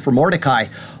command for Mordecai.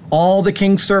 All the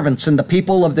king's servants and the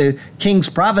people of the king's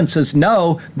provinces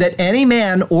know that any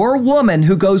man or woman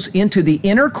who goes into the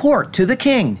inner court to the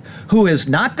king, who has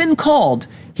not been called,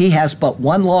 he has but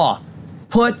one law: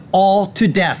 put all to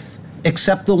death,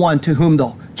 except the one to whom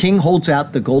the king holds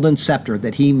out the golden scepter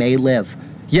that he may live.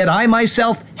 Yet I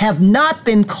myself have not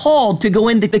been called to go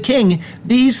into the king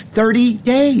these 30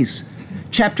 days.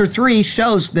 Chapter 3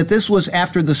 shows that this was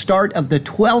after the start of the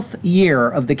 12th year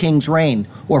of the king's reign,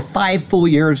 or 5 full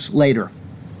years later.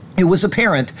 It was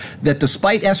apparent that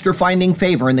despite Esther finding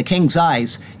favor in the king's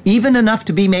eyes, even enough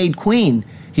to be made queen,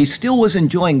 he still was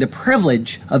enjoying the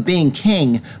privilege of being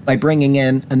king by bringing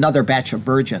in another batch of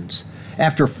virgins.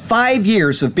 After 5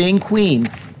 years of being queen,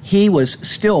 he was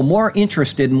still more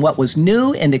interested in what was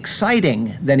new and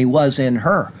exciting than he was in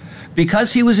her.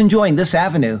 Because he was enjoying this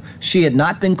avenue, she had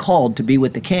not been called to be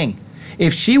with the king.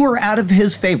 If she were out of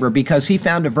his favor because he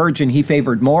found a virgin he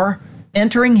favored more,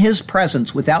 entering his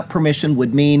presence without permission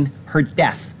would mean her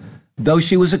death. Though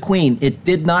she was a queen, it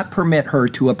did not permit her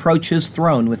to approach his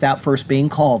throne without first being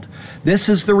called. This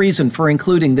is the reason for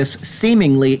including this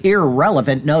seemingly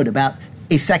irrelevant note about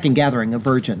a second gathering of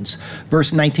virgins.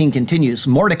 Verse 19 continues,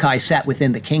 Mordecai sat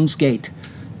within the king's gate.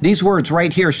 These words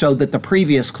right here show that the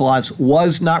previous clause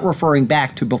was not referring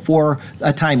back to before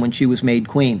a time when she was made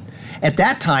queen. At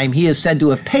that time, he is said to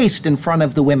have paced in front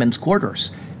of the women's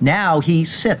quarters. Now he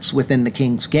sits within the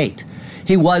king's gate.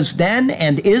 He was then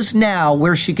and is now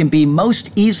where she can be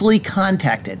most easily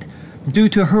contacted. Due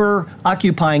to her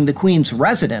occupying the queen's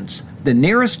residence, the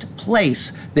nearest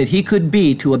place that he could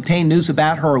be to obtain news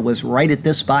about her was right at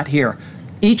this spot here.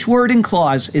 Each word and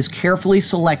clause is carefully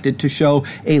selected to show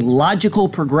a logical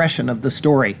progression of the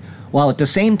story, while at the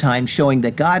same time showing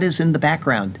that God is in the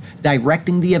background,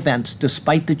 directing the events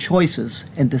despite the choices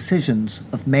and decisions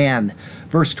of man.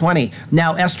 Verse 20,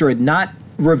 now Esther had not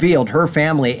revealed her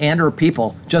family and her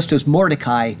people, just as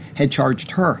Mordecai had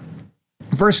charged her.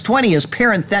 Verse 20 is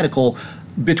parenthetical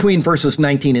between verses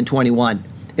 19 and 21.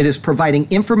 It is providing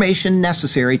information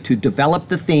necessary to develop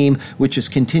the theme which is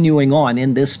continuing on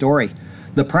in this story.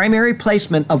 The primary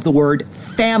placement of the word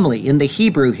family in the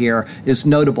Hebrew here is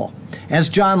notable. As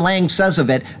John Lang says of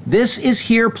it, this is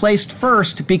here placed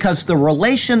first because the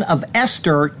relation of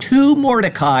Esther to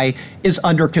Mordecai is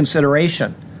under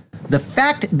consideration. The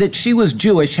fact that she was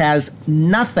Jewish has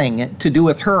nothing to do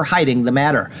with her hiding the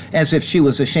matter, as if she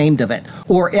was ashamed of it,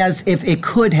 or as if it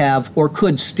could have or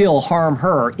could still harm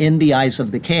her in the eyes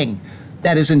of the king.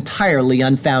 That is entirely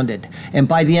unfounded, and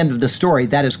by the end of the story,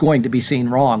 that is going to be seen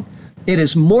wrong. It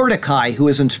is Mordecai who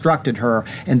has instructed her,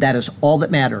 and that is all that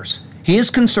matters. He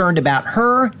is concerned about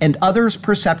her and others'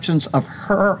 perceptions of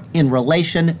her in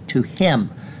relation to him.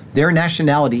 Their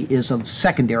nationality is of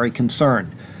secondary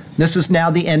concern. This is now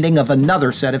the ending of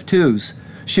another set of twos.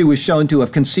 She was shown to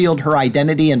have concealed her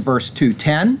identity in verse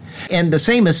 2:10, and the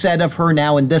same is said of her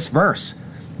now in this verse.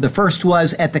 The first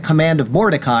was at the command of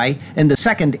Mordecai, and the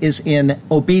second is in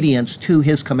obedience to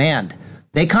his command.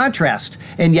 They contrast,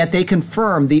 and yet they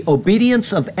confirm the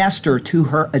obedience of Esther to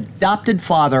her adopted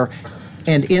father,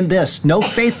 and in this, no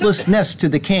faithlessness to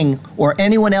the king or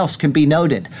anyone else can be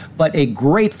noted, but a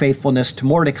great faithfulness to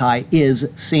Mordecai is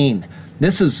seen.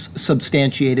 This is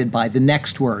substantiated by the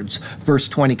next words. Verse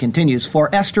 20 continues,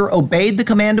 for Esther obeyed the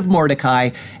command of Mordecai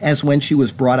as when she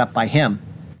was brought up by him.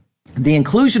 The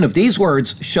inclusion of these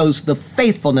words shows the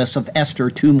faithfulness of Esther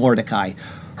to Mordecai.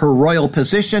 Her royal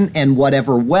position and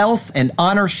whatever wealth and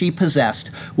honor she possessed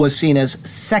was seen as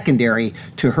secondary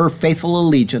to her faithful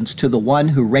allegiance to the one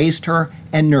who raised her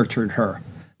and nurtured her.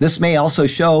 This may also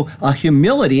show a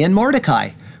humility in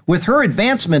Mordecai. With her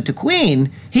advancement to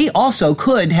queen, he also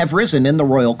could have risen in the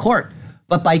royal court.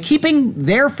 But by keeping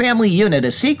their family unit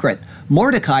a secret,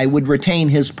 Mordecai would retain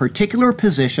his particular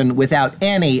position without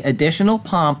any additional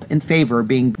pomp and favor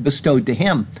being bestowed to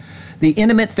him. The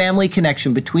intimate family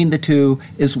connection between the two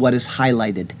is what is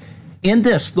highlighted. In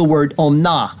this, the word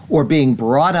omnah, or being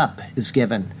brought up, is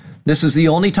given. This is the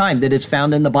only time that it's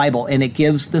found in the Bible, and it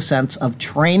gives the sense of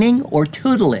training or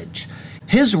tutelage.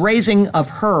 His raising of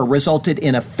her resulted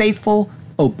in a faithful,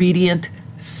 obedient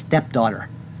stepdaughter.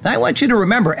 Now, I want you to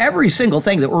remember, every single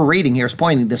thing that we're reading here is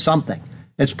pointing to something.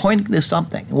 It's pointing to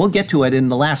something. And we'll get to it in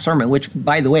the last sermon, which,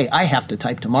 by the way, I have to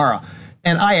type tomorrow.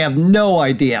 And I have no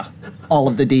idea all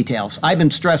of the details. I've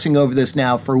been stressing over this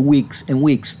now for weeks and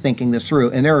weeks, thinking this through,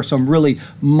 and there are some really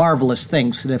marvelous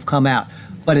things that have come out,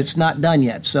 but it's not done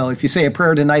yet. So if you say a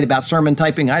prayer tonight about sermon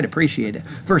typing, I'd appreciate it.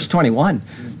 Verse 21,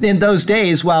 in those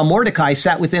days, while Mordecai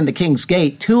sat within the king's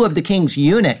gate, two of the king's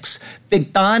eunuchs,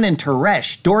 Bigthan and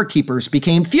Teresh, doorkeepers,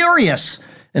 became furious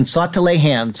and sought to lay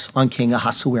hands on King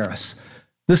Ahasuerus.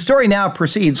 The story now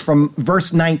proceeds from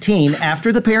verse 19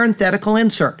 after the parenthetical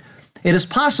insert. It is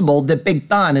possible that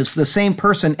Bigthan is the same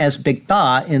person as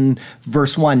Bigtha in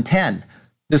verse 1:10.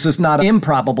 This is not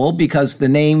improbable because the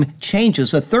name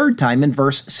changes a third time in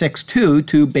verse 6:2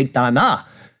 to Bigthana.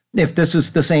 If this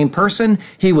is the same person,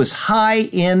 he was high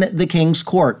in the king's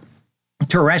court.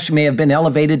 Teresh may have been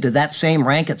elevated to that same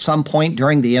rank at some point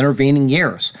during the intervening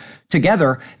years.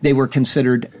 Together, they were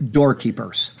considered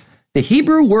doorkeepers. The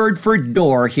Hebrew word for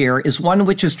door here is one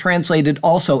which is translated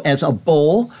also as a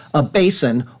bowl, a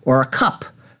basin, or a cup.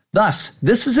 Thus,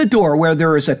 this is a door where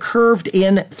there is a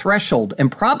curved-in threshold,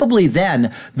 and probably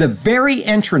then the very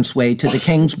entranceway to the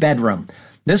king's bedroom.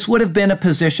 This would have been a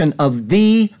position of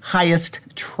the highest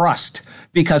trust,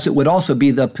 because it would also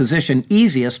be the position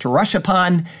easiest to rush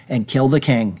upon and kill the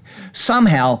king.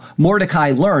 Somehow,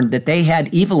 Mordecai learned that they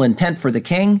had evil intent for the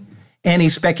king. Any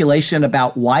speculation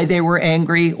about why they were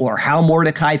angry or how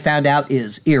Mordecai found out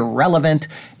is irrelevant,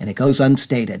 and it goes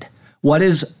unstated. What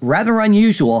is rather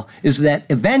unusual is that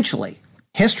eventually,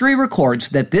 history records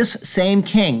that this same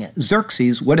king,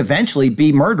 Xerxes, would eventually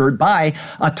be murdered by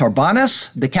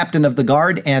Artabanus, the captain of the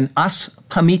guard, and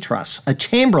Aspamitras, a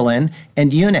chamberlain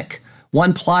and eunuch.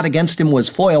 One plot against him was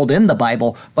foiled in the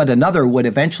Bible, but another would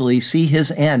eventually see his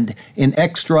end in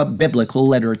extra-biblical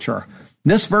literature.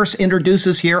 This verse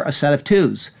introduces here a set of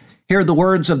twos. Here the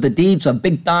words of the deeds of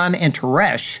Bigthan and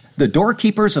Teresh, the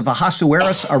doorkeepers of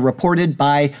Ahasuerus, are reported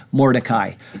by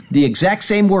Mordecai. The exact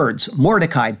same words,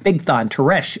 Mordecai, Bigthan,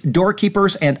 Teresh,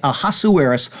 doorkeepers, and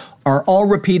Ahasuerus, are all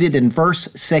repeated in verse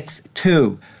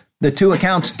 6:2. The two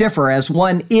accounts differ as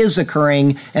one is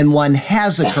occurring and one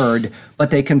has occurred, but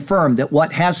they confirm that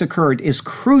what has occurred is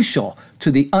crucial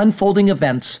to the unfolding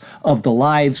events of the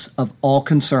lives of all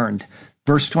concerned.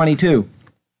 Verse 22.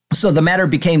 So the matter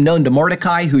became known to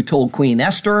Mordecai, who told Queen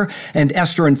Esther, and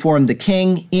Esther informed the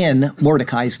king in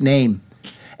Mordecai's name.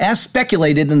 As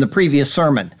speculated in the previous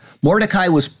sermon, Mordecai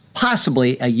was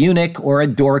possibly a eunuch or a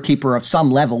doorkeeper of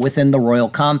some level within the royal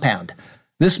compound.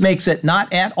 This makes it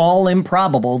not at all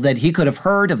improbable that he could have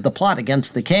heard of the plot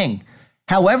against the king.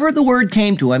 However the word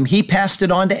came to him, he passed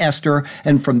it on to Esther,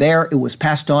 and from there it was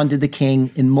passed on to the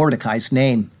king in Mordecai's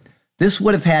name. This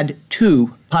would have had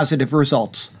two positive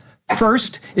results.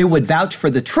 First, it would vouch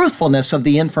for the truthfulness of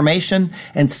the information,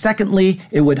 and secondly,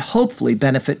 it would hopefully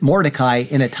benefit Mordecai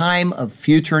in a time of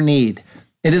future need.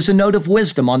 It is a note of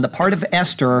wisdom on the part of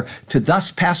Esther to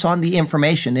thus pass on the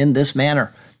information in this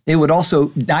manner. It would also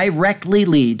directly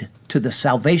lead to the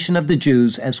salvation of the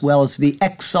Jews as well as the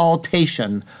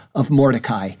exaltation of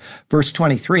Mordecai. Verse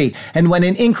 23, and when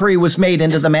an inquiry was made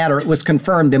into the matter, it was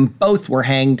confirmed, and both were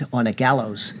hanged on a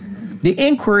gallows. The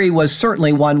inquiry was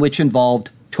certainly one which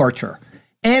involved torture.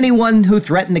 Anyone who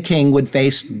threatened the king would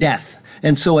face death,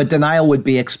 and so a denial would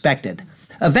be expected.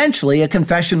 Eventually, a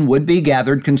confession would be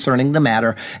gathered concerning the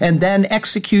matter, and then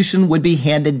execution would be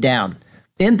handed down.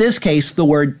 In this case, the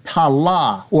word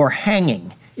talah, or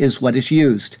hanging, is what is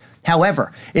used.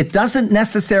 However, it doesn't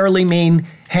necessarily mean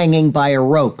hanging by a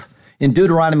rope. In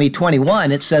Deuteronomy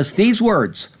 21, it says these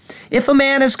words, if a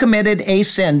man has committed a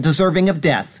sin deserving of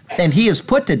death, and he is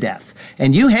put to death,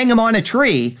 and you hang him on a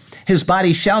tree, his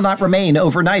body shall not remain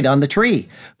overnight on the tree,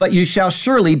 but you shall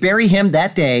surely bury him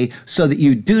that day, so that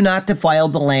you do not defile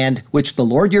the land which the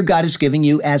Lord your God is giving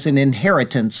you as an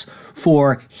inheritance,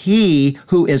 for he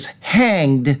who is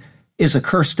hanged is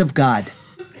accursed of God.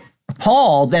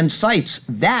 Paul then cites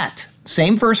that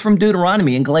same verse from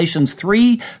Deuteronomy in Galatians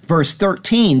 3, verse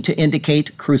 13, to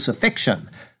indicate crucifixion.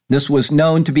 This was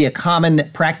known to be a common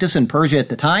practice in Persia at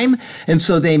the time, and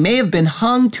so they may have been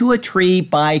hung to a tree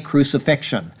by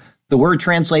crucifixion. The word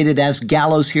translated as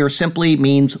gallows here simply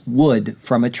means wood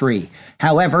from a tree.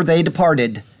 However, they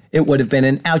departed. It would have been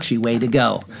an ouchy way to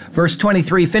go. Verse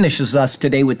 23 finishes us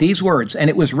today with these words, and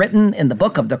it was written in the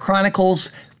book of the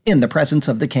Chronicles in the presence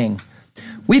of the king.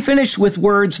 We finish with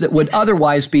words that would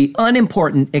otherwise be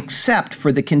unimportant except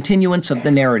for the continuance of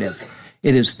the narrative.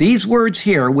 It is these words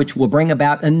here which will bring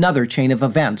about another chain of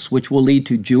events, which will lead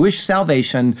to Jewish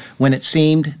salvation when it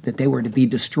seemed that they were to be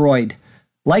destroyed.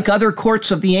 Like other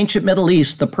courts of the ancient Middle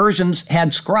East, the Persians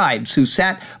had scribes who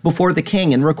sat before the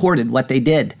king and recorded what they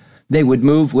did. They would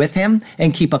move with him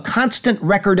and keep a constant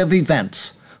record of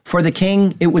events. For the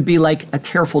king, it would be like a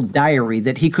careful diary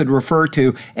that he could refer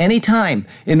to any time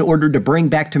in order to bring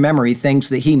back to memory things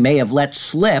that he may have let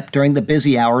slip during the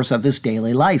busy hours of his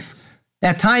daily life.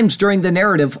 At times during the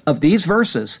narrative of these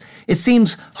verses, it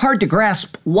seems hard to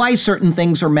grasp why certain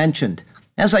things are mentioned.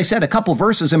 As I said, a couple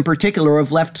verses in particular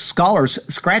have left scholars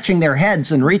scratching their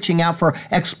heads and reaching out for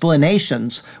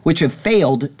explanations which have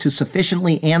failed to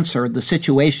sufficiently answer the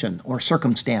situation or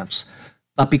circumstance.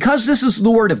 But because this is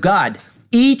the Word of God,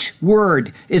 each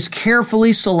word is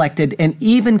carefully selected and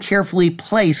even carefully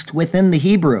placed within the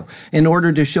Hebrew in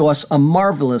order to show us a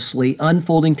marvelously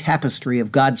unfolding tapestry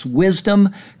of God's wisdom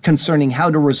concerning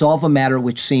how to resolve a matter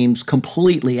which seems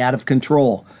completely out of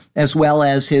control, as well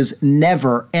as his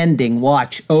never-ending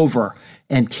watch over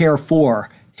and care for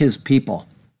his people.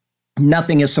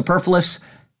 Nothing is superfluous,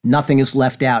 Nothing is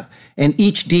left out, and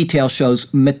each detail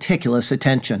shows meticulous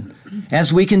attention.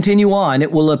 As we continue on,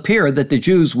 it will appear that the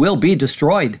Jews will be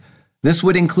destroyed. This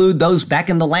would include those back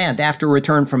in the land after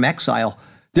return from exile.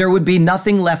 There would be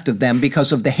nothing left of them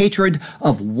because of the hatred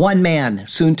of one man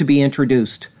soon to be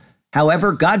introduced.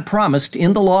 However, God promised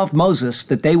in the law of Moses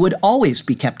that they would always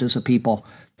be kept as a people.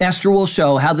 Esther will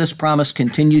show how this promise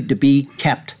continued to be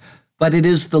kept. But it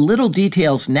is the little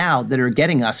details now that are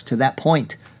getting us to that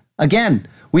point. Again,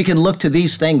 we can look to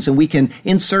these things and we can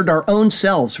insert our own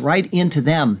selves right into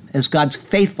them as God's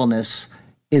faithfulness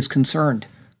is concerned.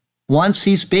 Once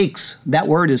he speaks, that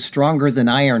word is stronger than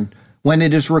iron. When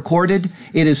it is recorded,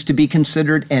 it is to be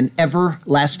considered an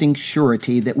everlasting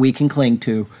surety that we can cling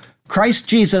to. Christ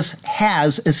Jesus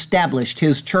has established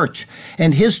his church,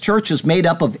 and his church is made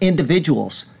up of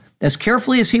individuals. As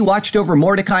carefully as he watched over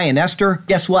Mordecai and Esther,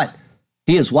 guess what?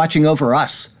 He is watching over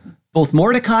us. Both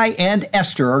Mordecai and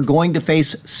Esther are going to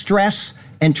face stress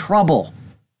and trouble,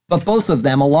 but both of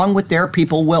them, along with their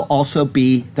people, will also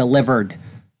be delivered.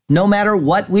 No matter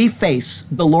what we face,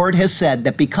 the Lord has said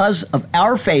that because of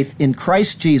our faith in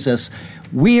Christ Jesus,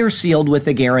 we are sealed with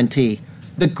a guarantee,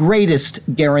 the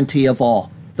greatest guarantee of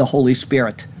all, the Holy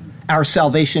Spirit. Our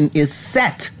salvation is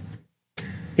set.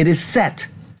 It is set.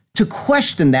 To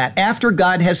question that after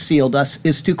God has sealed us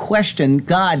is to question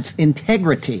God's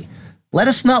integrity. Let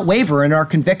us not waver in our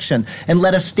conviction, and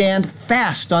let us stand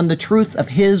fast on the truth of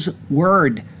his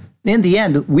word. In the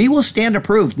end, we will stand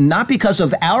approved, not because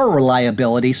of our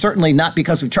reliability, certainly not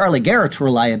because of Charlie Garrett's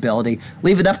reliability.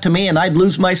 Leave it up to me and I'd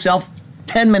lose myself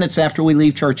 10 minutes after we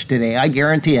leave church today. I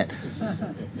guarantee it.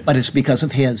 But it's because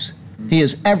of his. He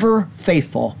is ever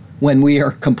faithful when we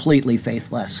are completely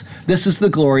faithless. This is the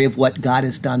glory of what God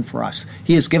has done for us.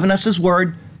 He has given us his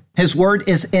word. His word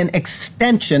is an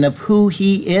extension of who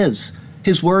he is.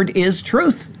 His word is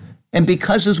truth. And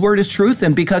because his word is truth,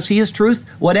 and because he is truth,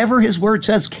 whatever his word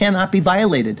says cannot be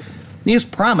violated. He has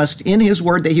promised in his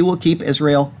word that he will keep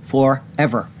Israel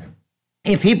forever.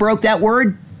 If he broke that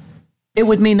word, it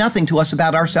would mean nothing to us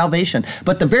about our salvation.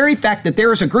 But the very fact that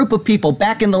there is a group of people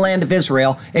back in the land of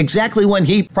Israel, exactly when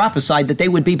he prophesied that they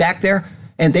would be back there,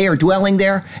 and they are dwelling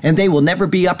there, and they will never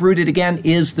be uprooted again,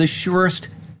 is the surest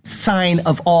sign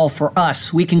of all for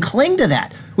us. We can cling to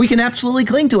that. We can absolutely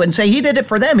cling to it and say he did it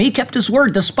for them. He kept his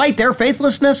word despite their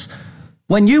faithlessness.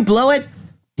 When you blow it,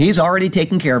 he's already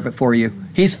taken care of it for you.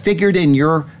 He's figured in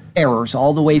your errors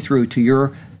all the way through to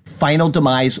your final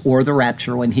demise or the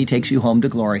rapture when he takes you home to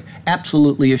glory.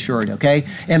 Absolutely assured, okay?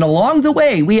 And along the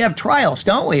way, we have trials,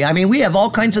 don't we? I mean, we have all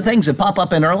kinds of things that pop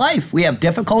up in our life. We have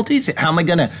difficulties. How am I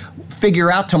going to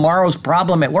figure out tomorrow's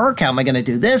problem at work? How am I going to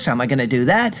do this? How am I going to do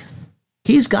that?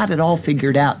 He's got it all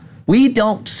figured out. We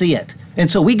don't see it. And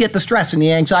so we get the stress and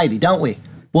the anxiety, don't we?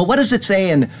 Well, what does it say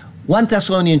in 1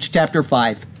 Thessalonians chapter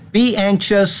 5? Be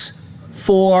anxious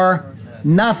for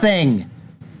nothing.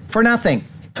 For nothing.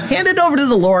 Hand it over to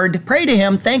the Lord, pray to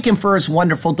him, thank him for his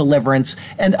wonderful deliverance,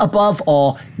 and above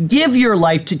all, give your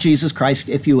life to Jesus Christ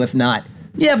if you have not.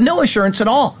 You have no assurance at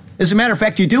all. As a matter of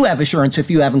fact, you do have assurance if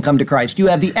you haven't come to Christ. You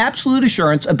have the absolute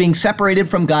assurance of being separated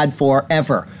from God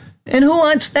forever. And who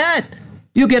wants that?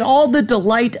 You get all the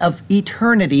delight of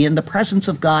eternity in the presence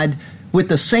of God with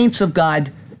the saints of God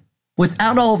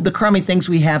without all of the crummy things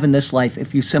we have in this life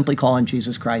if you simply call on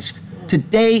Jesus Christ.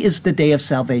 Today is the day of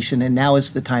salvation, and now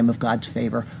is the time of God's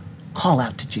favor. Call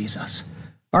out to Jesus.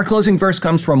 Our closing verse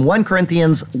comes from 1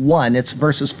 Corinthians 1. It's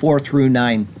verses 4 through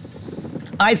 9.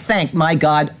 I thank my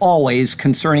God always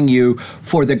concerning you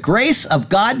for the grace of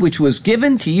God which was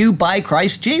given to you by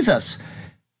Christ Jesus,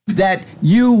 that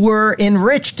you were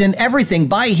enriched in everything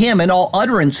by him in all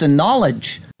utterance and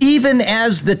knowledge, even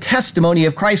as the testimony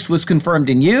of Christ was confirmed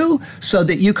in you, so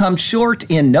that you come short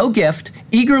in no gift,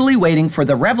 eagerly waiting for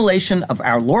the revelation of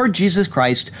our Lord Jesus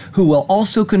Christ, who will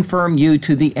also confirm you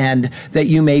to the end, that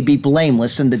you may be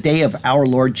blameless in the day of our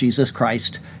Lord Jesus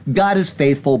Christ. God is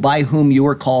faithful, by whom you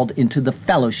are called into the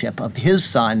fellowship of his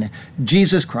Son,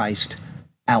 Jesus Christ,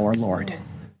 our Lord.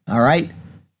 All right?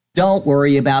 Don't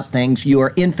worry about things. You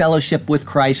are in fellowship with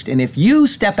Christ, and if you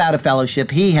step out of fellowship,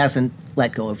 he hasn't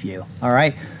let go of you, all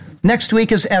right? Next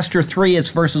week is Esther 3.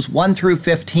 It's verses 1 through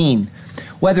 15.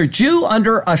 Whether Jew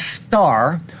under a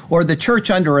star or the church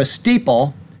under a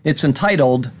steeple, it's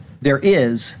entitled, There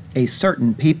is a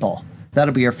Certain People.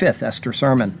 That'll be your fifth Esther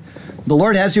sermon. The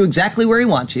Lord has you exactly where he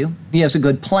wants you. He has a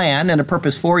good plan and a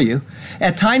purpose for you.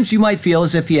 At times you might feel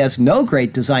as if he has no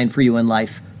great design for you in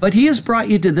life, but he has brought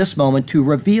you to this moment to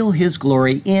reveal his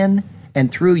glory in and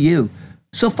through you.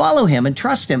 So follow him and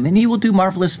trust him, and he will do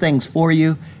marvelous things for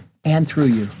you and through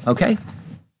you, okay?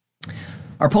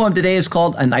 Our poem today is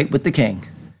called A Night with the King.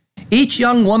 Each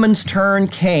young woman's turn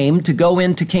came to go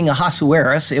into King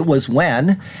Ahasuerus. It was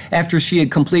when, after she had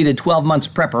completed 12 months'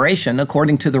 preparation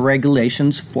according to the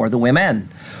regulations for the women.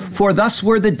 For thus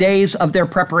were the days of their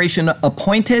preparation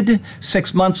appointed,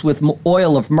 6 months with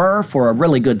oil of myrrh for a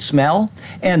really good smell,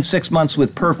 and 6 months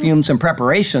with perfumes and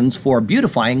preparations for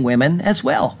beautifying women as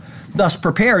well. Thus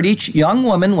prepared, each young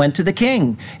woman went to the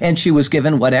king, and she was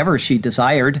given whatever she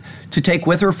desired to take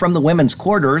with her from the women's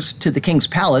quarters to the king's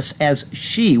palace, as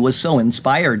she was so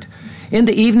inspired. In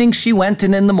the evening she went,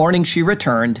 and in the morning she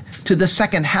returned to the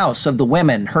second house of the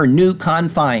women, her new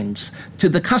confines, to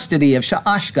the custody of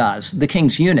Shaashgaz, the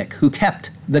king's eunuch, who kept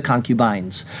the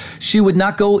concubines. She would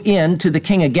not go in to the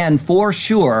king again for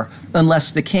sure,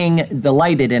 unless the king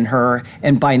delighted in her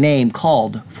and by name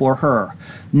called for her.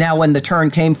 Now when the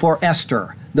turn came for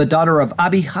Esther, the daughter of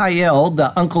Abihail,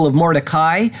 the uncle of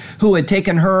Mordecai, who had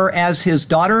taken her as his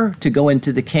daughter to go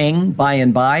into the king by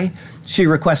and by, she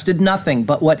requested nothing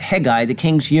but what Hegai, the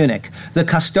king's eunuch, the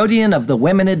custodian of the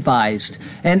women, advised.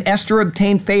 And Esther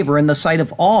obtained favor in the sight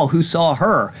of all who saw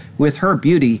her. With her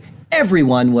beauty,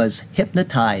 everyone was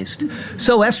hypnotized.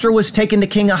 So Esther was taken to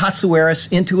King Ahasuerus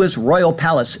into his royal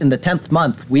palace in the 10th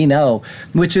month, we know,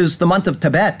 which is the month of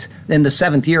Tebet, in the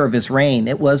 7th year of his reign.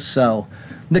 It was so.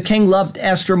 The king loved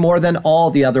Esther more than all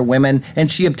the other women,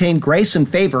 and she obtained grace and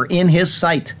favor in his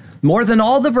sight. More than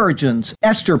all the virgins,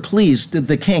 Esther pleased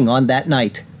the king on that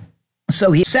night.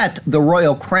 So he set the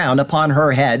royal crown upon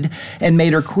her head and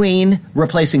made her queen,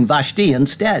 replacing Vashti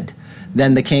instead.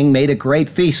 Then the king made a great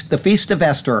feast, the Feast of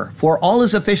Esther. For all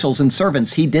his officials and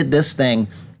servants he did this thing.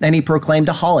 And he proclaimed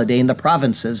a holiday in the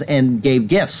provinces and gave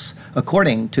gifts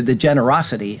according to the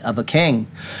generosity of a king.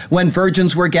 When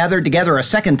virgins were gathered together a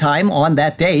second time on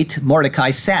that date,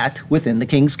 Mordecai sat within the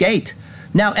king's gate.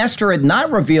 Now Esther had not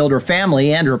revealed her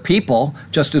family and her people,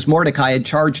 just as Mordecai had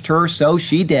charged her, so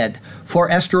she did.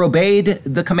 For Esther obeyed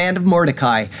the command of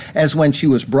Mordecai, as when she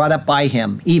was brought up by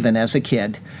him, even as a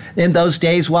kid. In those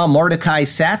days, while Mordecai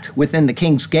sat within the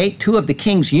king's gate, 2 of the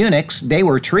king's eunuchs, they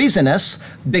were treasonous,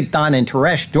 Bigthan and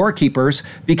Teresh, doorkeepers,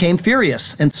 became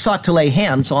furious and sought to lay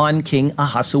hands on King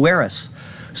Ahasuerus.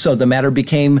 So the matter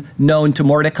became known to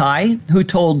Mordecai, who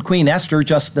told Queen Esther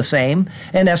just the same.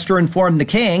 And Esther informed the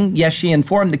king, yes, she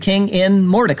informed the king in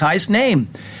Mordecai's name.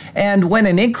 And when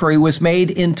an inquiry was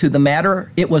made into the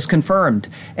matter, it was confirmed.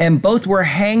 And both were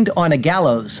hanged on a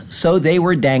gallows, so they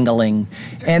were dangling.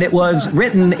 And it was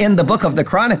written in the book of the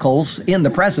Chronicles in the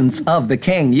presence of the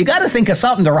king. You got to think of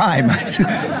something to rhyme.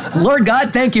 Lord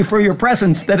God, thank you for your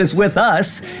presence that is with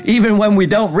us, even when we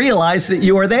don't realize that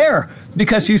you are there.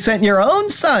 Because you sent your own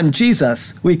son,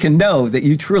 Jesus, we can know that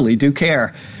you truly do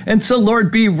care. And so,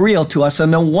 Lord, be real to us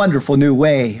in a wonderful new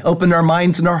way. Open our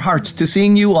minds and our hearts to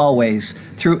seeing you always.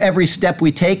 Through every step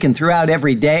we take and throughout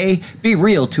every day, be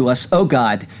real to us, O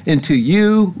God. And to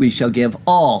you we shall give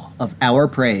all of our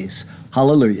praise.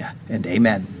 Hallelujah and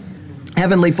amen.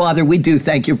 Heavenly Father, we do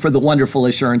thank you for the wonderful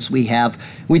assurance we have.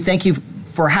 We thank you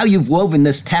for how you've woven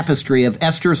this tapestry of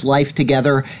Esther's life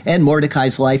together and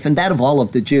Mordecai's life and that of all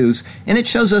of the Jews. And it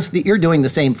shows us that you're doing the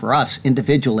same for us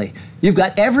individually. You've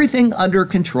got everything under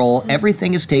control.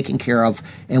 Everything is taken care of.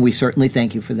 And we certainly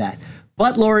thank you for that.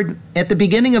 But Lord, at the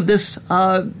beginning of this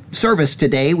service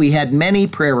today, we had many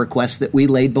prayer requests that we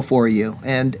laid before you.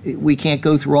 And we can't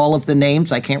go through all of the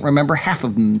names. I can't remember half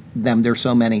of them. There's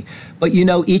so many. But you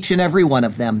know each and every one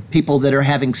of them. People that are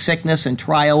having sickness and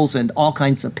trials and all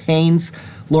kinds of pains.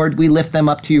 Lord, we lift them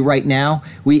up to you right now.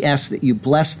 We ask that you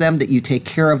bless them, that you take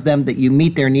care of them, that you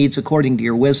meet their needs according to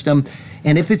your wisdom.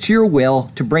 And if it's your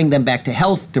will to bring them back to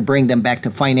health, to bring them back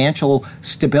to financial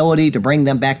stability, to bring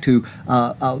them back to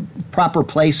a proper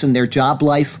place in their job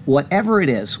life, whatever it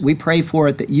is, we pray for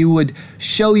it, that you would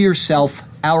show yourself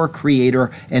our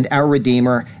Creator and our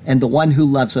Redeemer and the one who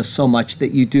loves us so much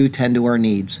that you do tend to our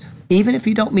needs. Even if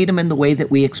you don't meet them in the way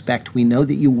that we expect, we know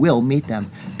that you will meet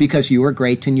them because you are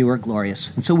great and you are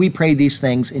glorious. And so we pray these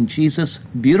things in Jesus'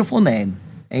 beautiful name.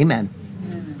 Amen.